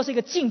我只不过是一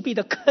个禁闭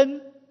的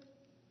坑。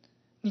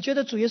你觉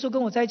得主耶稣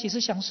跟我在一起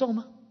是享受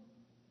吗？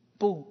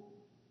不，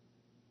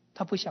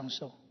他不享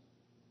受。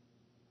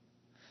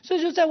所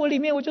以就在我里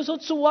面，我就说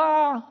主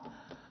啊，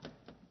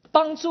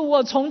帮助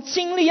我从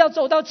经历要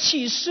走到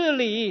启示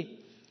里，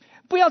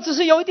不要只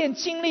是有一点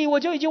经历我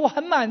就已经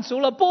很满足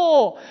了，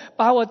不，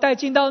把我带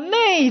进到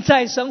内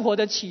在生活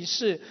的启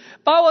示，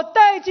把我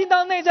带进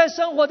到内在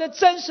生活的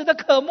真实的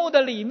渴慕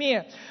的里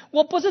面。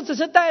我不是只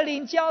是带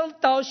领教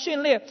导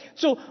训练，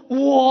主，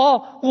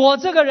我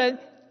这个人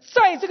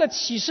在这个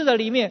启示的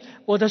里面，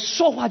我的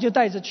说话就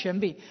带着权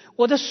柄，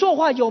我的说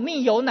话有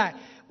蜜有奶，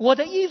我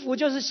的衣服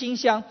就是馨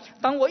香。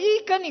当我一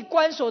跟你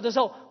关锁的时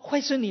候，会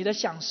是你的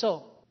享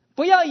受。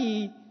不要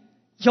以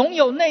拥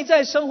有内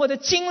在生活的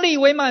经历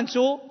为满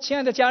足。亲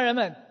爱的家人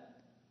们，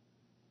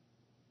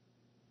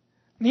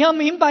你要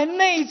明白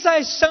内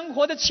在生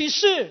活的启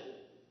示，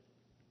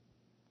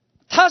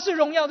他是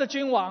荣耀的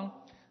君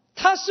王，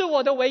他是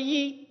我的唯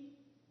一。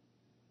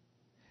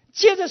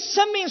借着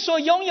生命所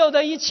拥有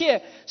的一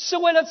切，是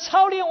为了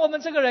操练我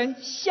们这个人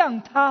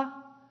像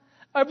他，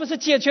而不是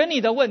解决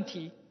你的问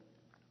题。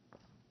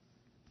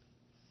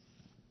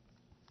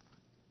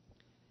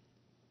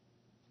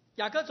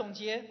雅各总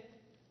结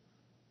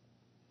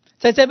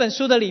在这本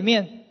书的里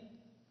面，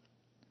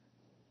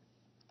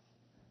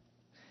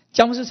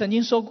姜牧师曾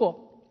经说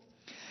过，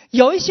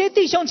有一些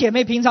弟兄姐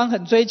妹平常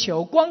很追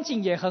求，光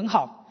景也很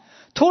好，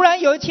突然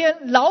有一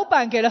天老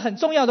板给了很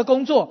重要的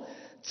工作，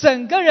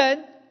整个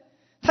人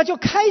他就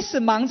开始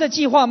忙着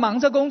计划，忙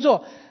着工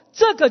作。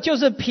这个就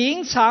是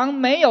平常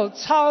没有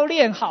操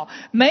练好，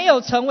没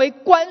有成为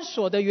关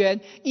锁的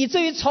园，以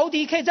至于仇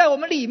敌可以在我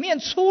们里面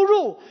出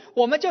入，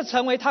我们就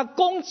成为他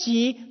攻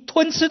击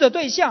吞吃的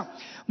对象。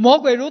魔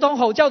鬼如同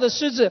吼叫的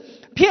狮子，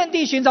遍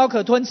地寻找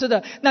可吞吃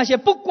的，那些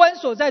不关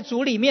锁在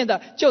主里面的，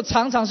就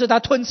常常是他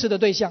吞吃的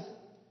对象。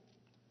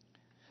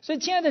所以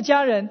亲爱的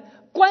家人，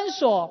关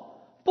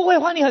锁不会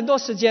花你很多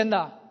时间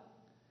的，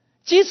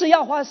即使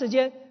要花时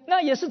间，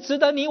那也是值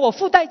得你我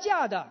付代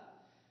价的。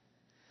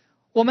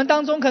我们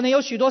当中可能有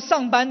许多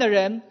上班的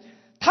人，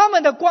他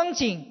们的光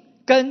景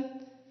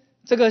跟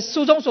这个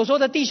书中所说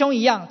的弟兄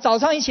一样，早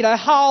上一起来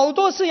好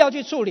多事要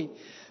去处理。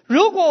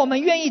如果我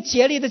们愿意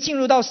竭力的进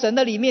入到神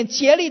的里面，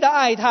竭力的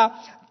爱他，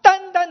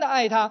单单的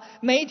爱他，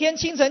每一天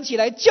清晨起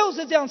来就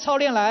是这样操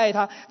练来爱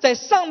他，在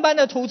上班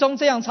的途中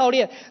这样操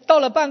练，到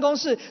了办公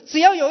室只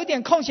要有一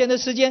点空闲的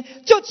时间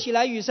就起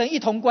来与神一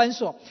同关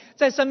锁。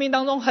在生命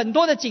当中很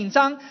多的紧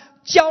张、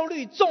焦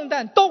虑、重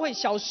担都会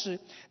消失。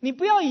你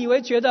不要以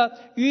为觉得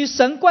与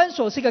神关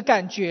锁是一个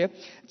感觉，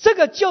这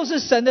个就是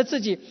神的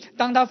自己。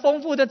当他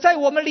丰富的在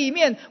我们里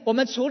面，我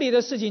们处理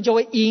的事情就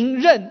会迎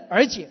刃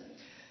而解。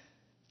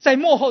在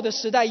末后的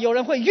时代，有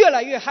人会越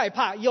来越害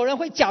怕，有人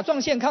会甲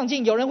状腺亢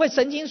进，有人会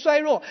神经衰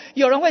弱，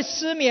有人会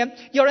失眠，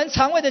有人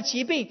肠胃的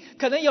疾病，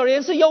可能有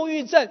人是忧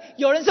郁症，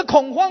有人是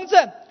恐慌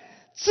症。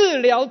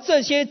治疗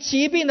这些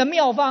疾病的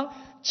妙方，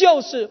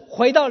就是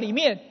回到里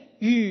面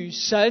与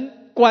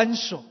神关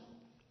锁。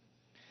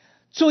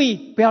注意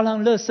不要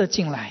让垃圾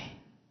进来，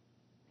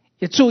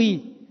也注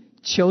意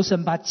求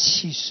神把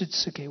启示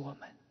赐给我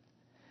们，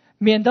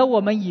免得我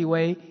们以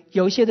为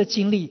有一些的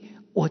经历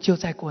我就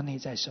在过内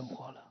在生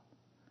活了，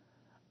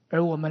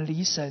而我们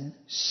离神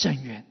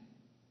甚远。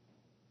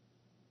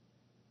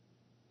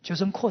求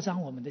神扩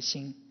张我们的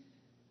心，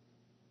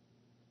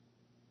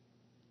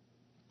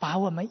把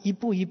我们一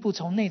步一步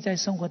从内在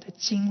生活的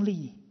经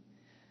历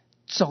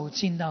走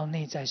进到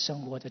内在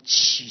生活的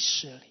启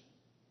示里。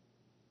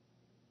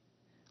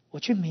我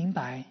去明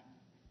白，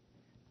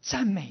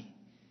赞美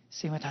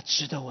是因为他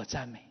值得我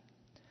赞美，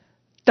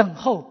等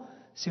候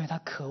是因为他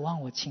渴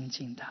望我亲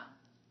近他，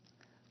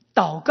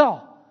祷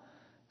告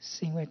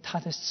是因为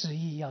他的旨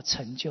意要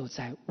成就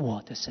在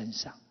我的身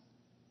上。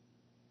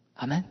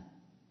阿们。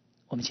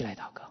我们一起来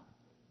祷告。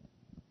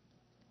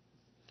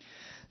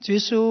主耶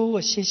稣，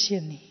我谢谢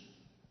你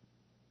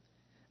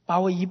把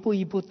我一步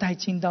一步带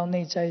进到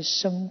内在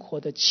生活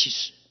的启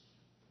示。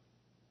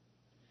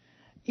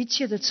一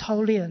切的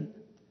操练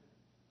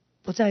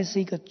不再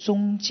是一个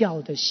宗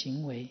教的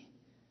行为，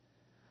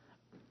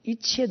一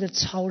切的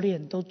操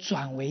练都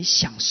转为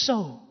享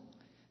受，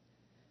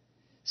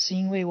是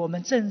因为我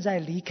们正在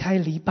离开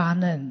黎巴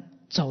嫩，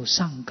走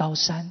上高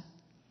山，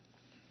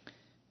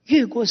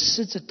越过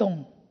狮子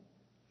洞，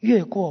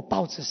越过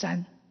豹子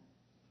山，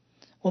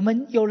我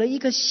们有了一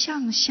个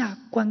向下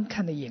观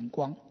看的眼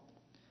光。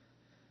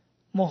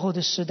末后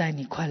的时代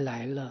你快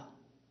来了，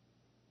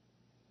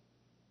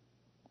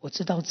我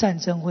知道战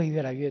争会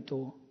越来越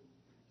多，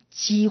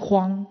饥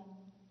荒、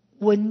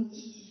瘟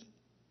疫、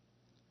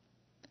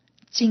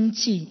经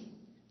济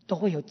都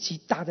会有极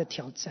大的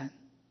挑战，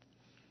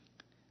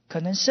可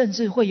能甚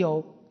至会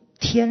有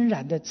天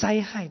然的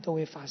灾害都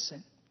会发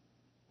生。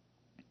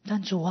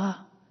但主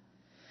啊，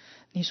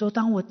你说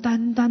当我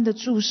单单的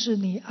注视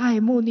你、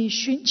爱慕你、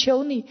寻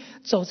求你，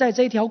走在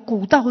这条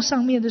古道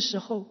上面的时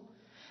候，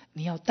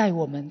你要带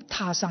我们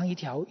踏上一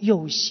条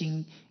又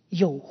新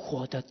又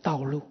活的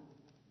道路。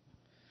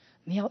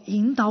你要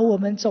引导我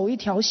们走一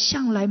条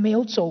向来没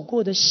有走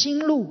过的新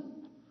路。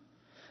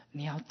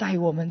你要带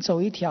我们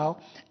走一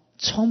条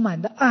充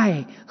满的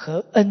爱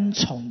和恩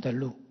宠的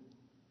路。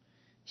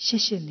谢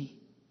谢你，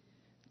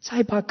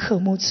再把渴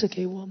慕赐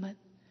给我们，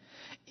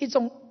一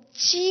种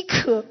饥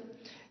渴，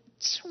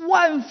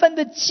万分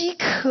的饥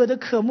渴的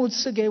渴慕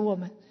赐给我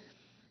们，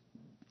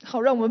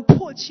好让我们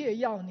迫切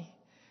要你。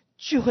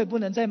聚会不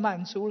能再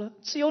满足了，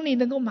只有你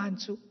能够满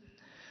足。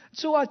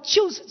主啊，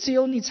就是只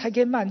有你才可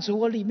以满足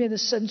我里面的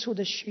深处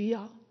的需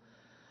要。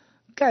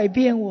改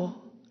变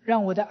我，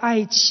让我的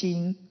爱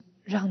情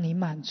让你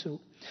满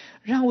足，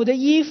让我的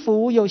衣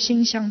服有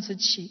馨香之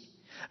气，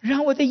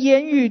让我的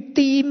言语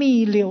滴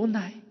蜜流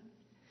奶，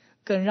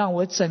更让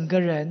我整个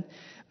人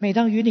每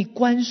当与你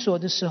关锁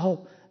的时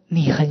候，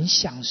你很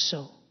享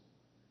受。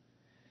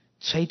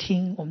垂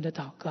听我们的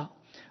祷告，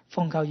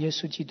奉告耶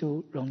稣基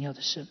督荣耀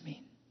的圣名，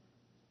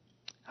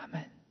阿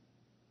们。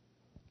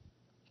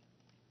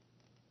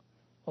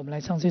我们来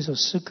唱这首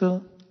诗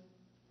歌，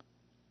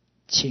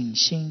倾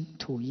心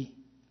吐意。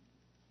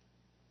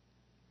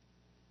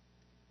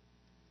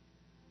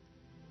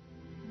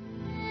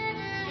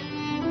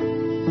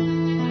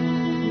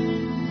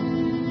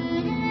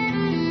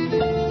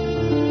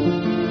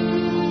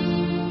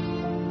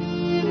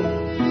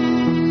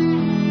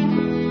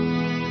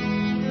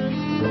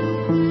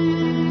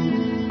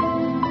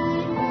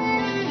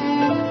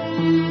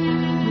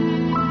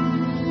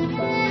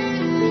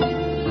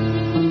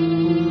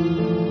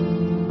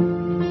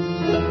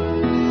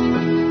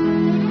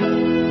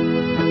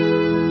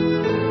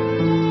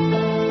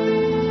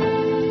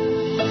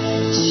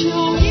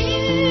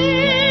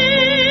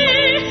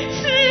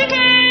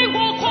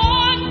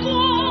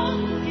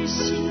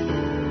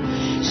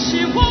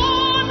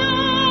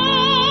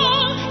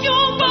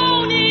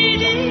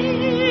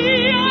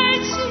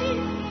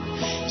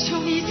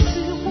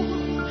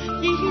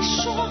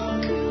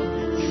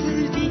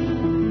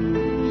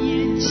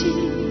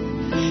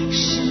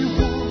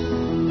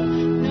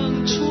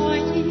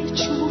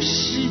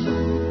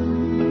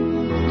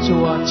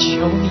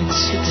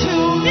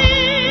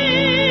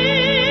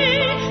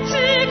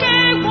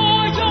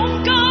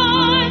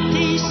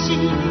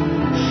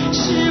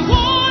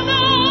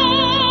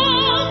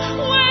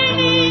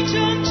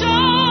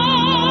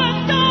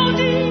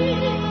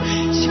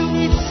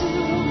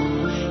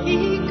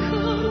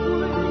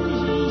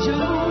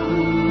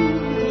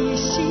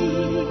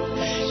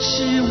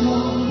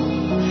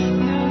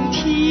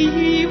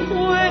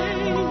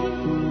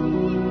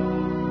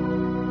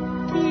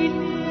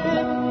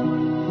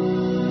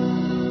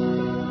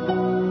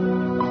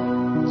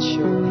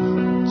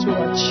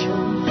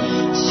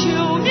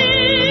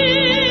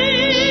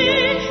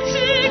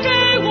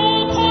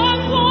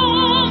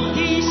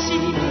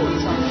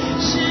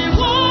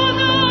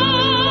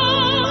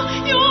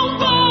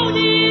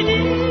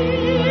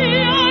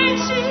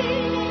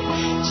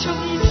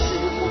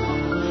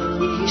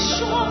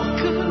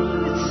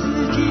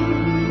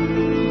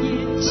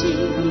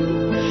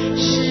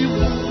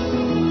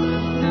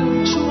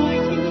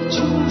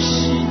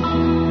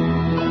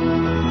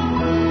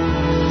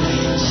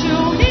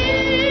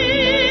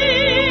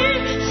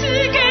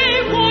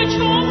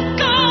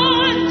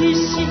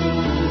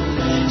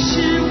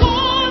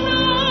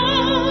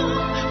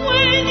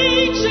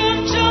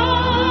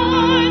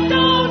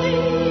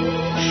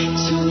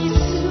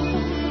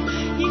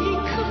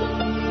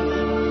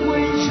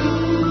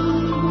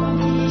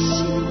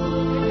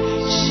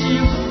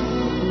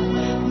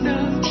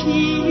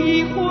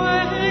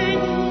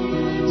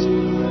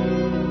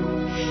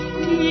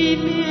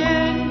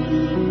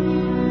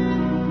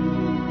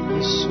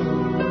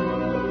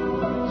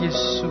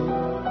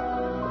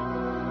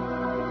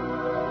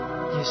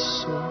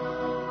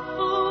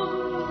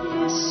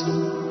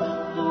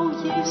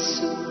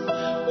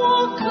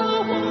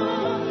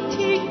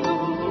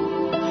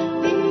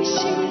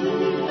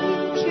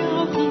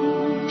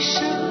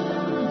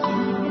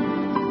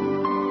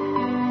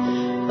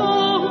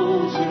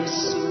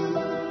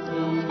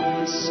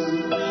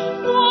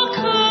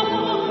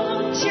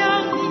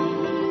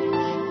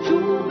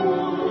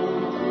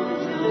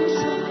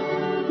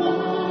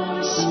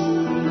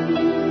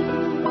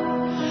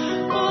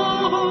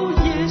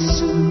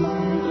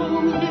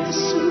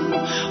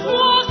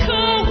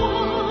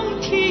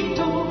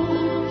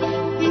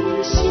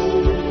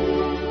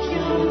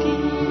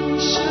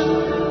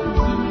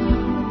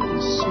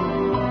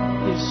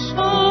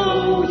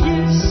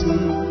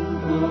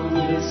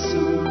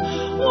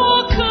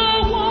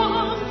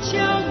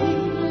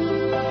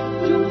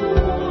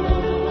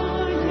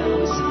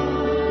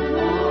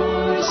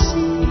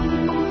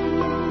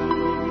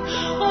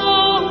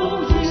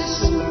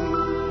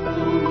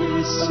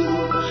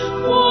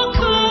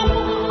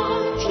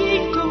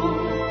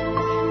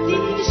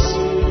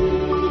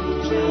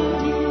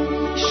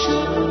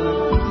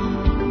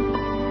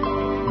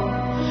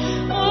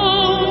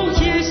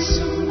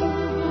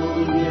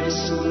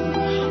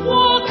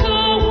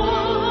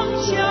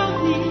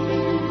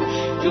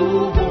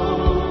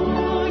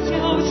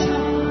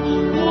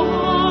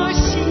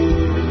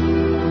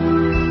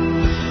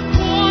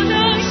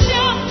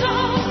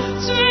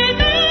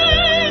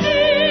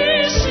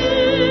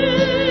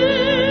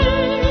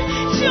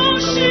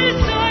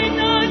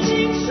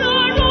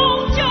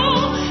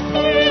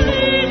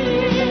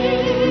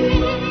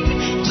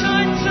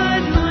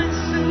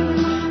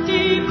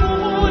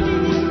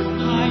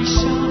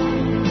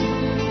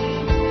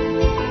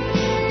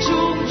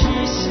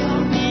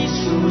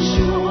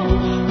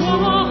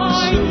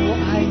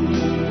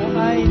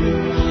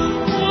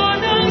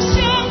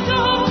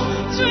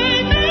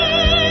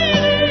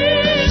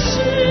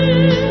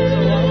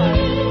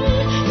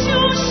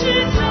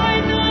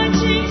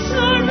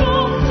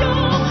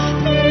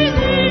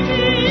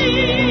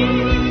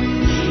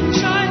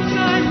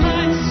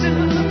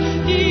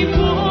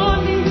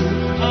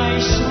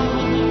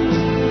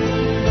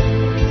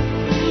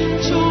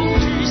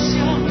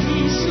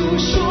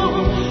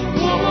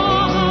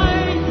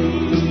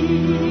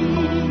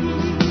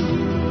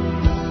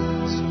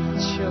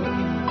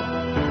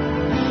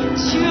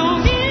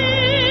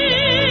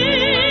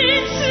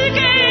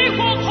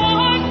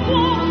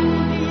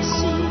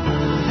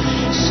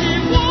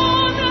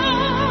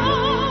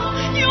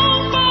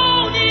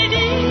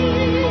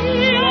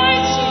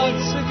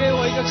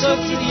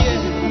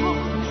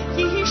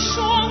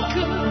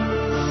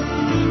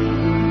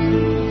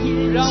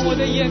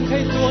的眼可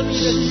以夺你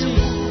的心，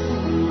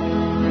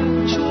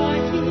转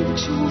移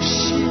注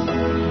视，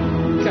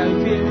改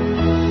变，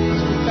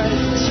改变。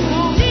求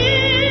你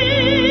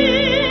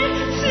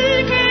赐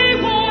给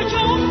我勇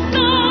敢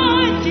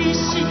的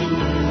心，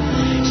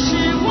使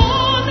我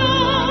能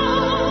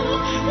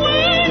为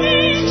你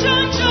征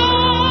战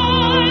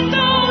到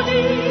底。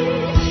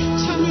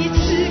求你赐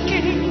给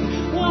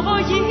我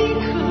一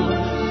颗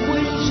温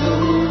柔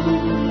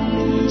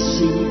的心，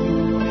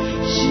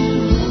使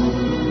我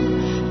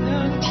能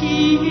体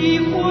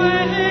会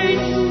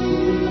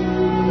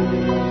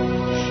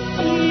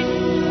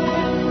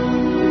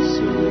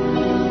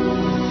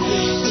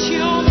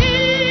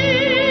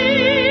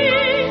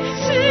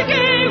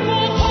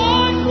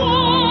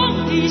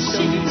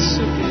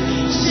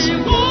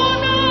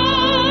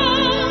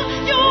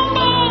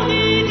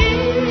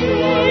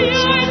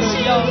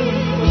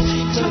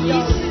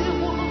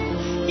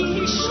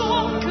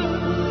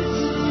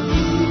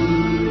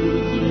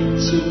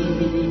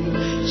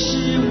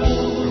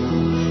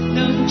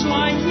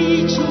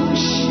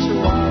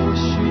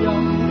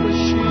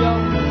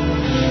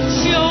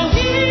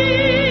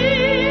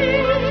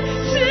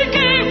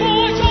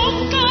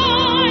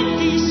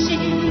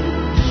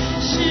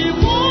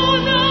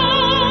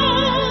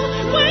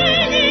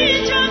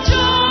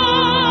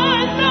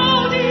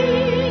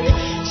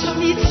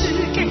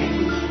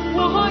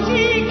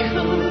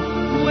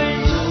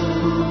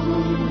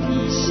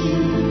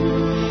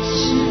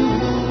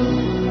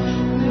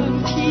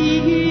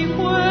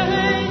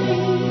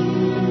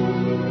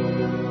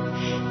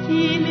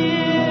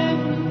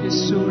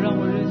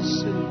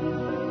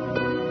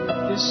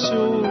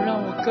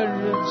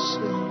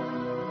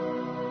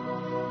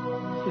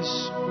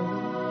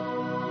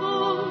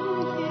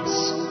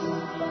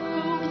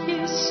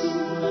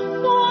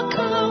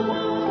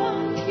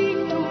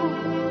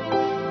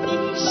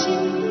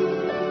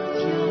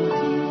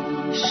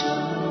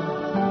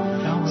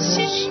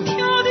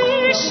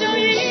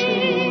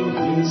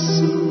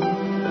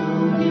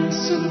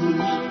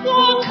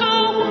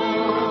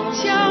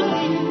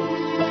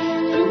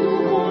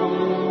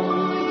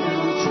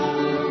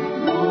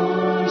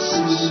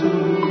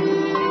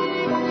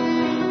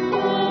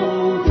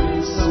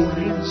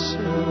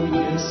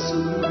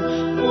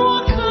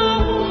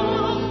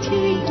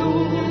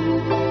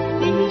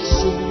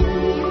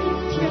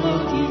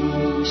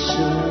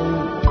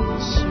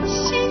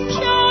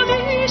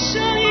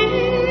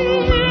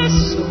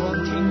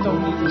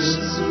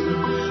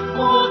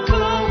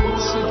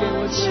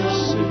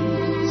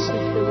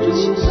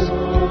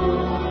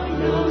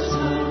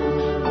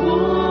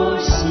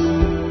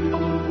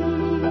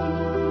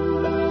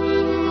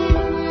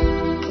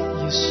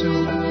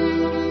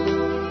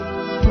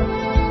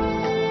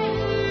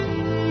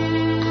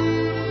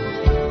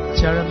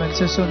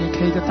这时候你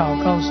可以的祷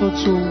告说，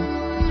主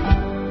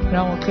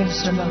让我更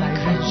深的来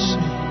认识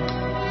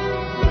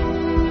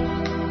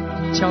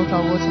你，教导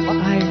我怎么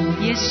爱你。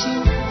耶稣，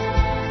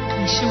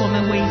你是我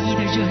们唯一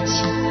的热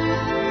情，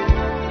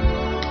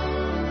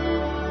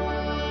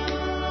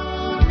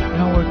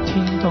让我听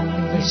懂你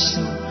的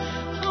心。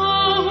哦，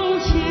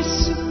耶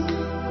稣，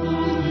哦，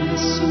耶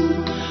稣，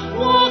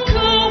我渴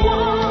望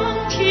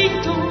听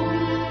懂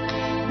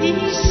你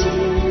心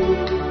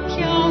跳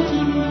的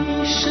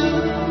声音。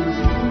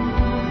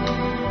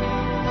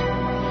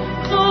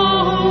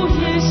哦，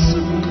耶稣，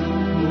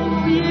哦，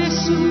耶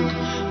稣，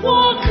我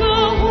渴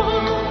望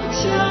将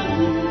你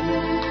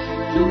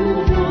如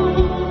我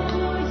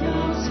要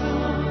藏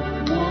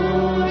我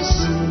心。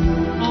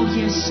哦，耶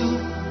稣，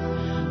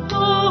哦，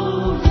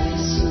耶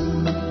稣，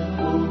哦，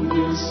耶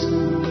稣，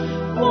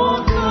我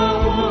渴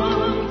望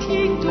听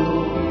懂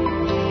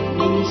你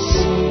心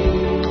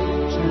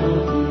跳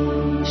的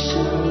声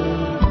音，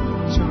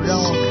就让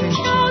我可以听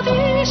跳的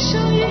声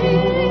音。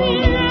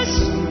耶稣，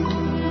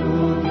哦，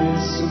耶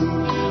稣，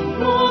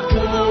我渴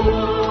望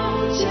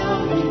将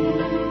你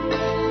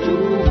如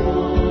我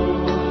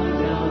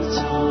要藏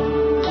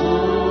我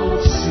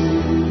心。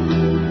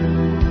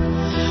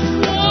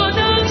我能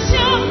想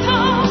到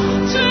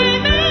最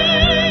美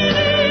的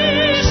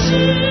事，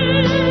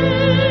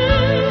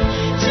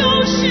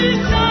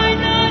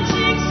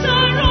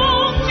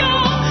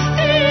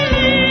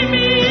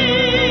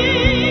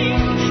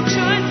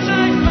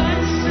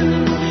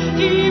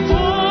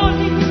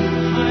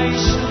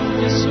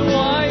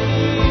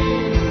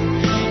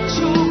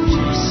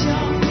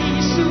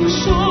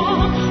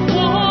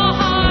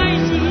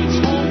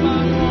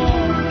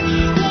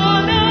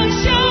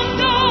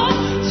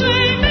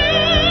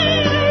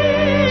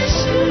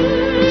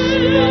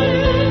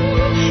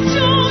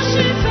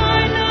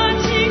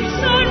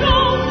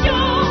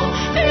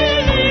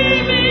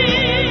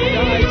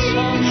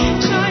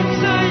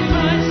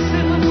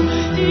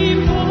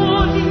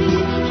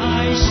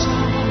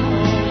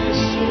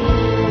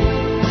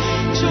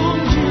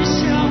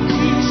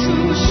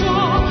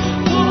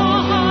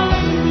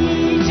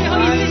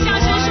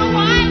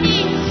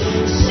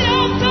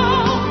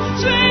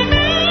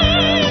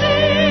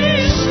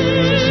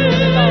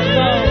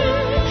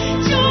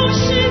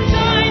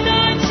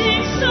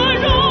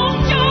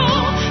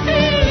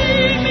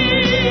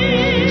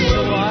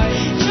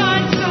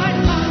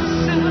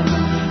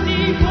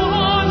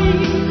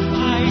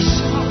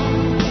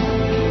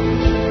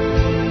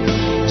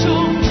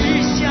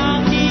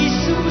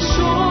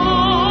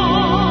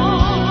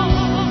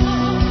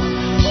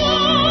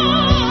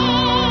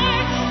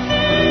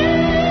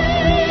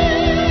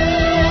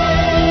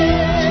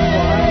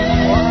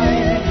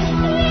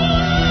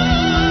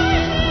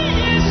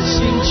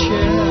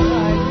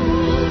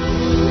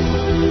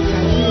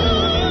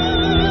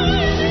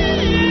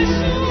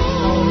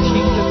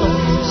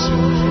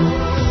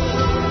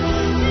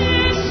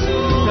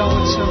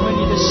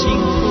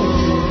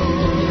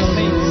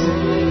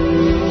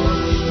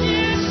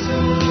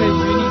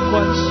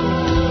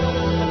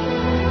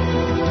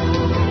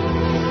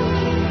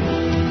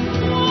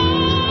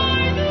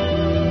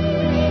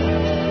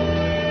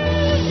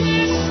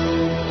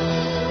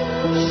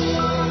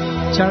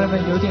家人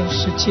们，有点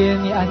时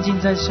间，你安静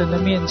在神的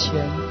面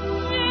前，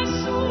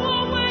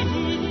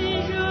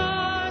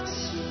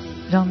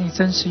让你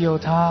真实有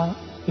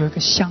一个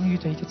相遇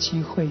的一个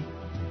机会，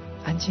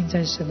安静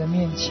在神的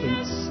面前，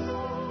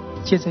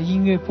借着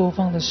音乐播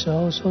放的时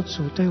候说，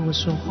主对我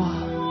说话，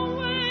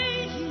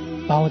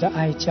把我的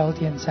爱焦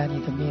点在你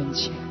的面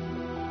前。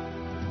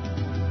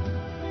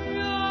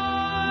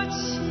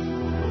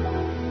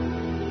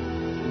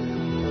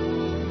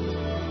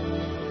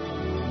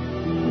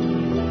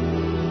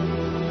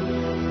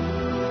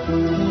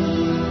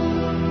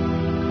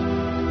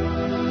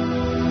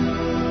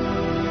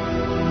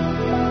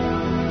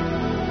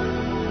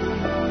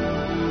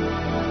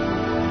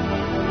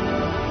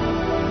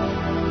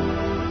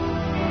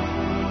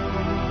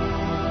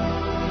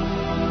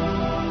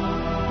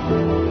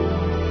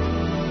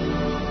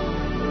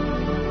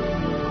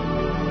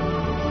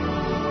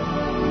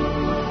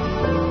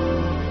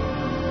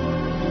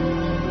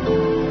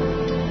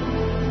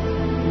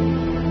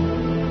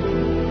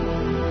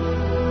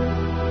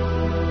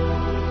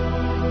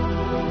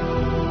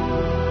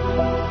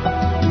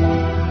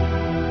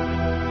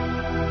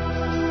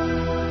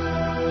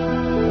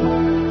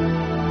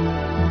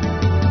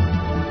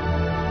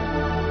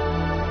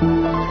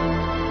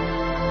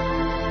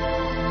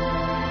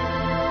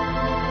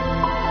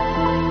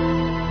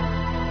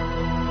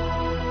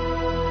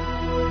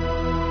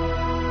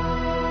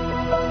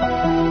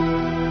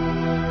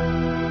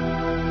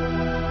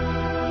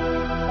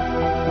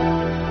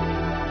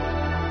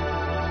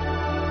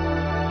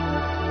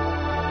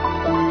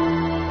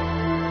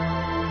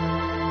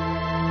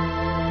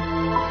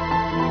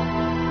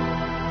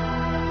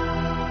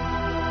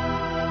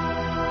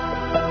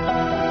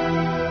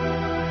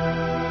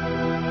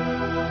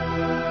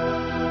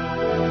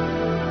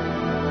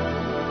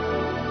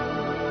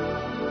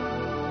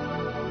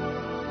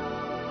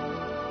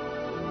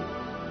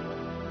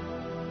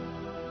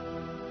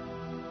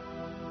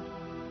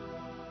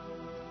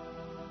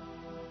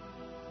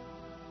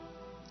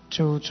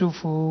主祝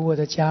福我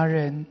的家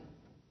人，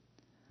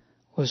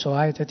我所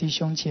爱的弟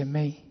兄姐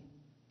妹，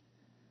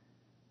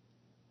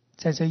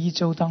在这一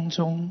周当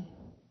中，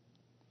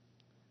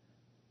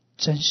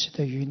真实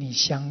的与你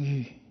相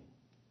遇，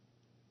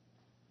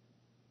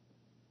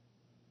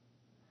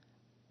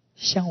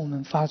向我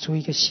们发出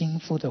一个心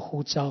腹的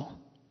呼召，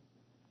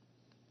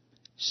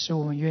使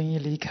我们愿意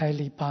离开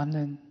黎巴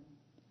嫩，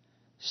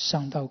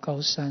上到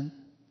高山，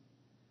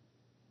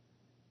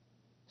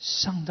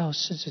上到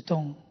狮子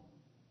洞，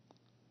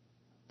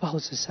豹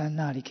子山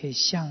那里可以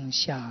向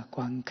下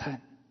观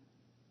看，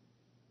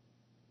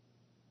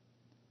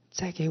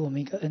再给我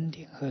们一个恩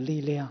典和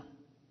力量，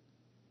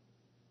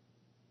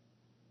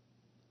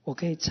我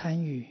可以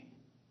参与，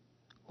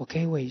我可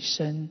以委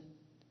身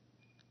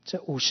这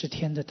50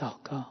天的祷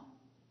告，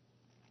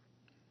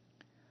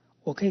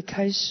我可以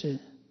开始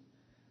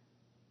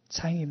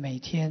参与每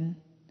天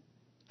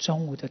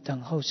中午的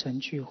等候神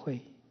聚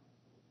会，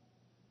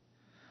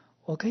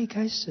我可以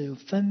开始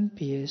分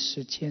别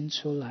时间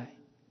出来，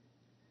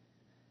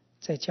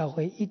在教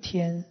会一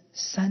天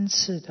3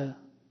次的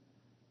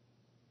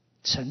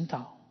晨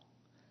祷，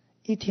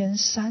一天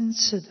3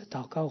次的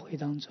祷告会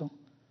当中，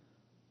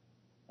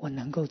我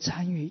能够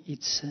参与一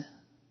次，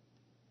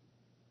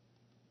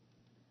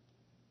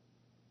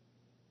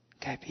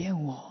改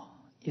变我，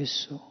耶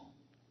稣，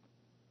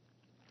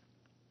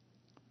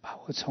把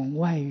我从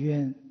外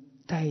院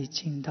带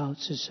进到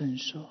至圣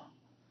所，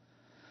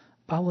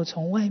把我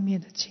从外面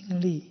的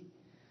经历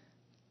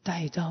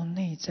带到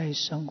内在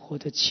生活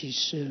的启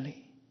示里。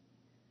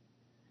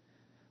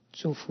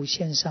祝福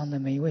线上的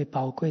每一位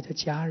宝贵的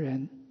家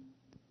人，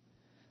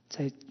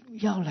在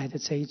要来的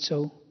这一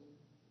周，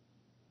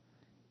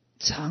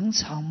常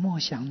常默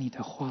想你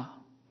的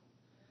话，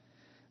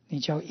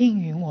你就应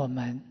允我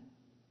们，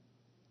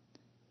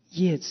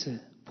叶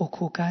子不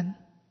枯干，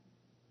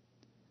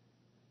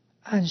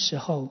按时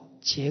候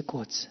结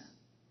果子，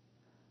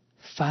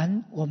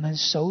凡我们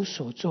手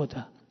所做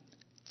的，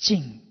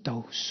尽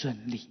都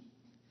顺利。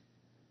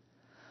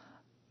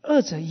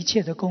恶者一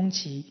切的攻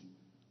击、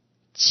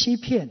欺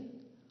骗、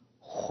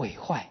毁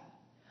坏，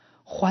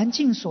环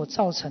境所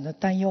造成的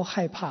担忧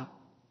害怕，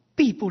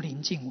必不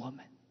临近我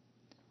们。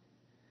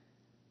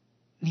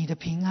你的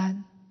平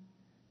安，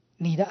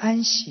你的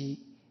安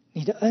息，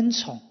你的恩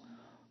宠，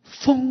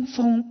丰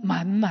丰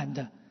满满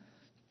的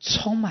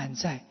充满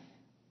在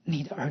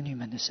你的儿女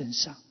们的身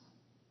上，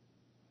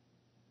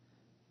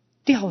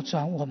调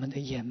转我们的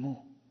眼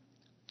目，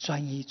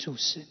专一注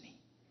视你，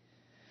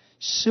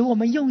使我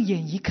们用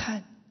眼一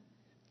看，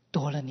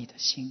夺了你的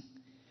心，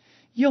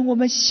用我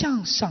们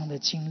向上的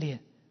精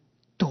炼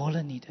夺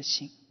了你的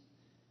心。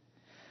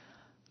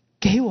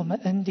给我们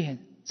恩典，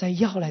在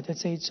要来的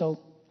这一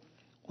周，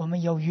我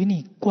们有与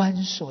你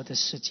关锁的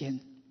时间。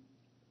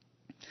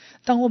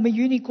当我们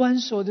与你关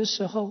锁的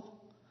时候，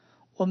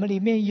我们里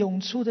面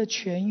涌出的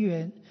泉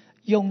源，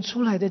涌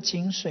出来的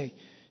井水，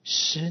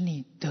使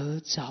你得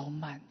着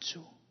满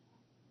足，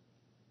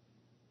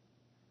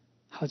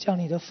好叫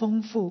你的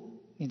丰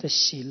富、你的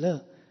喜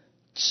乐、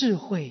智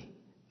慧、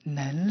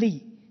能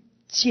力、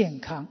健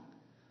康，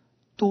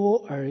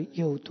多而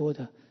又多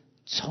的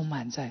充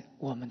满在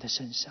我们的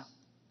身上。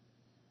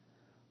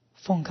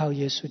奉靠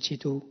耶稣基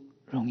督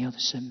荣耀的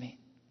生命，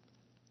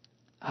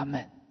阿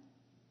们，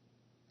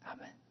阿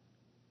们。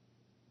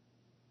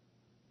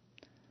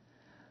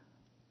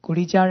鼓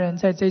励家人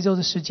在这周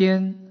的时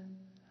间，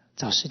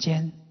找时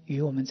间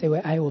与我们这位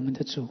爱我们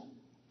的主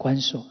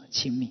关锁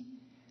亲密。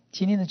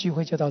今天的聚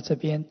会就到这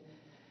边，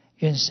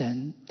愿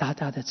神大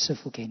大的赐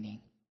福给您。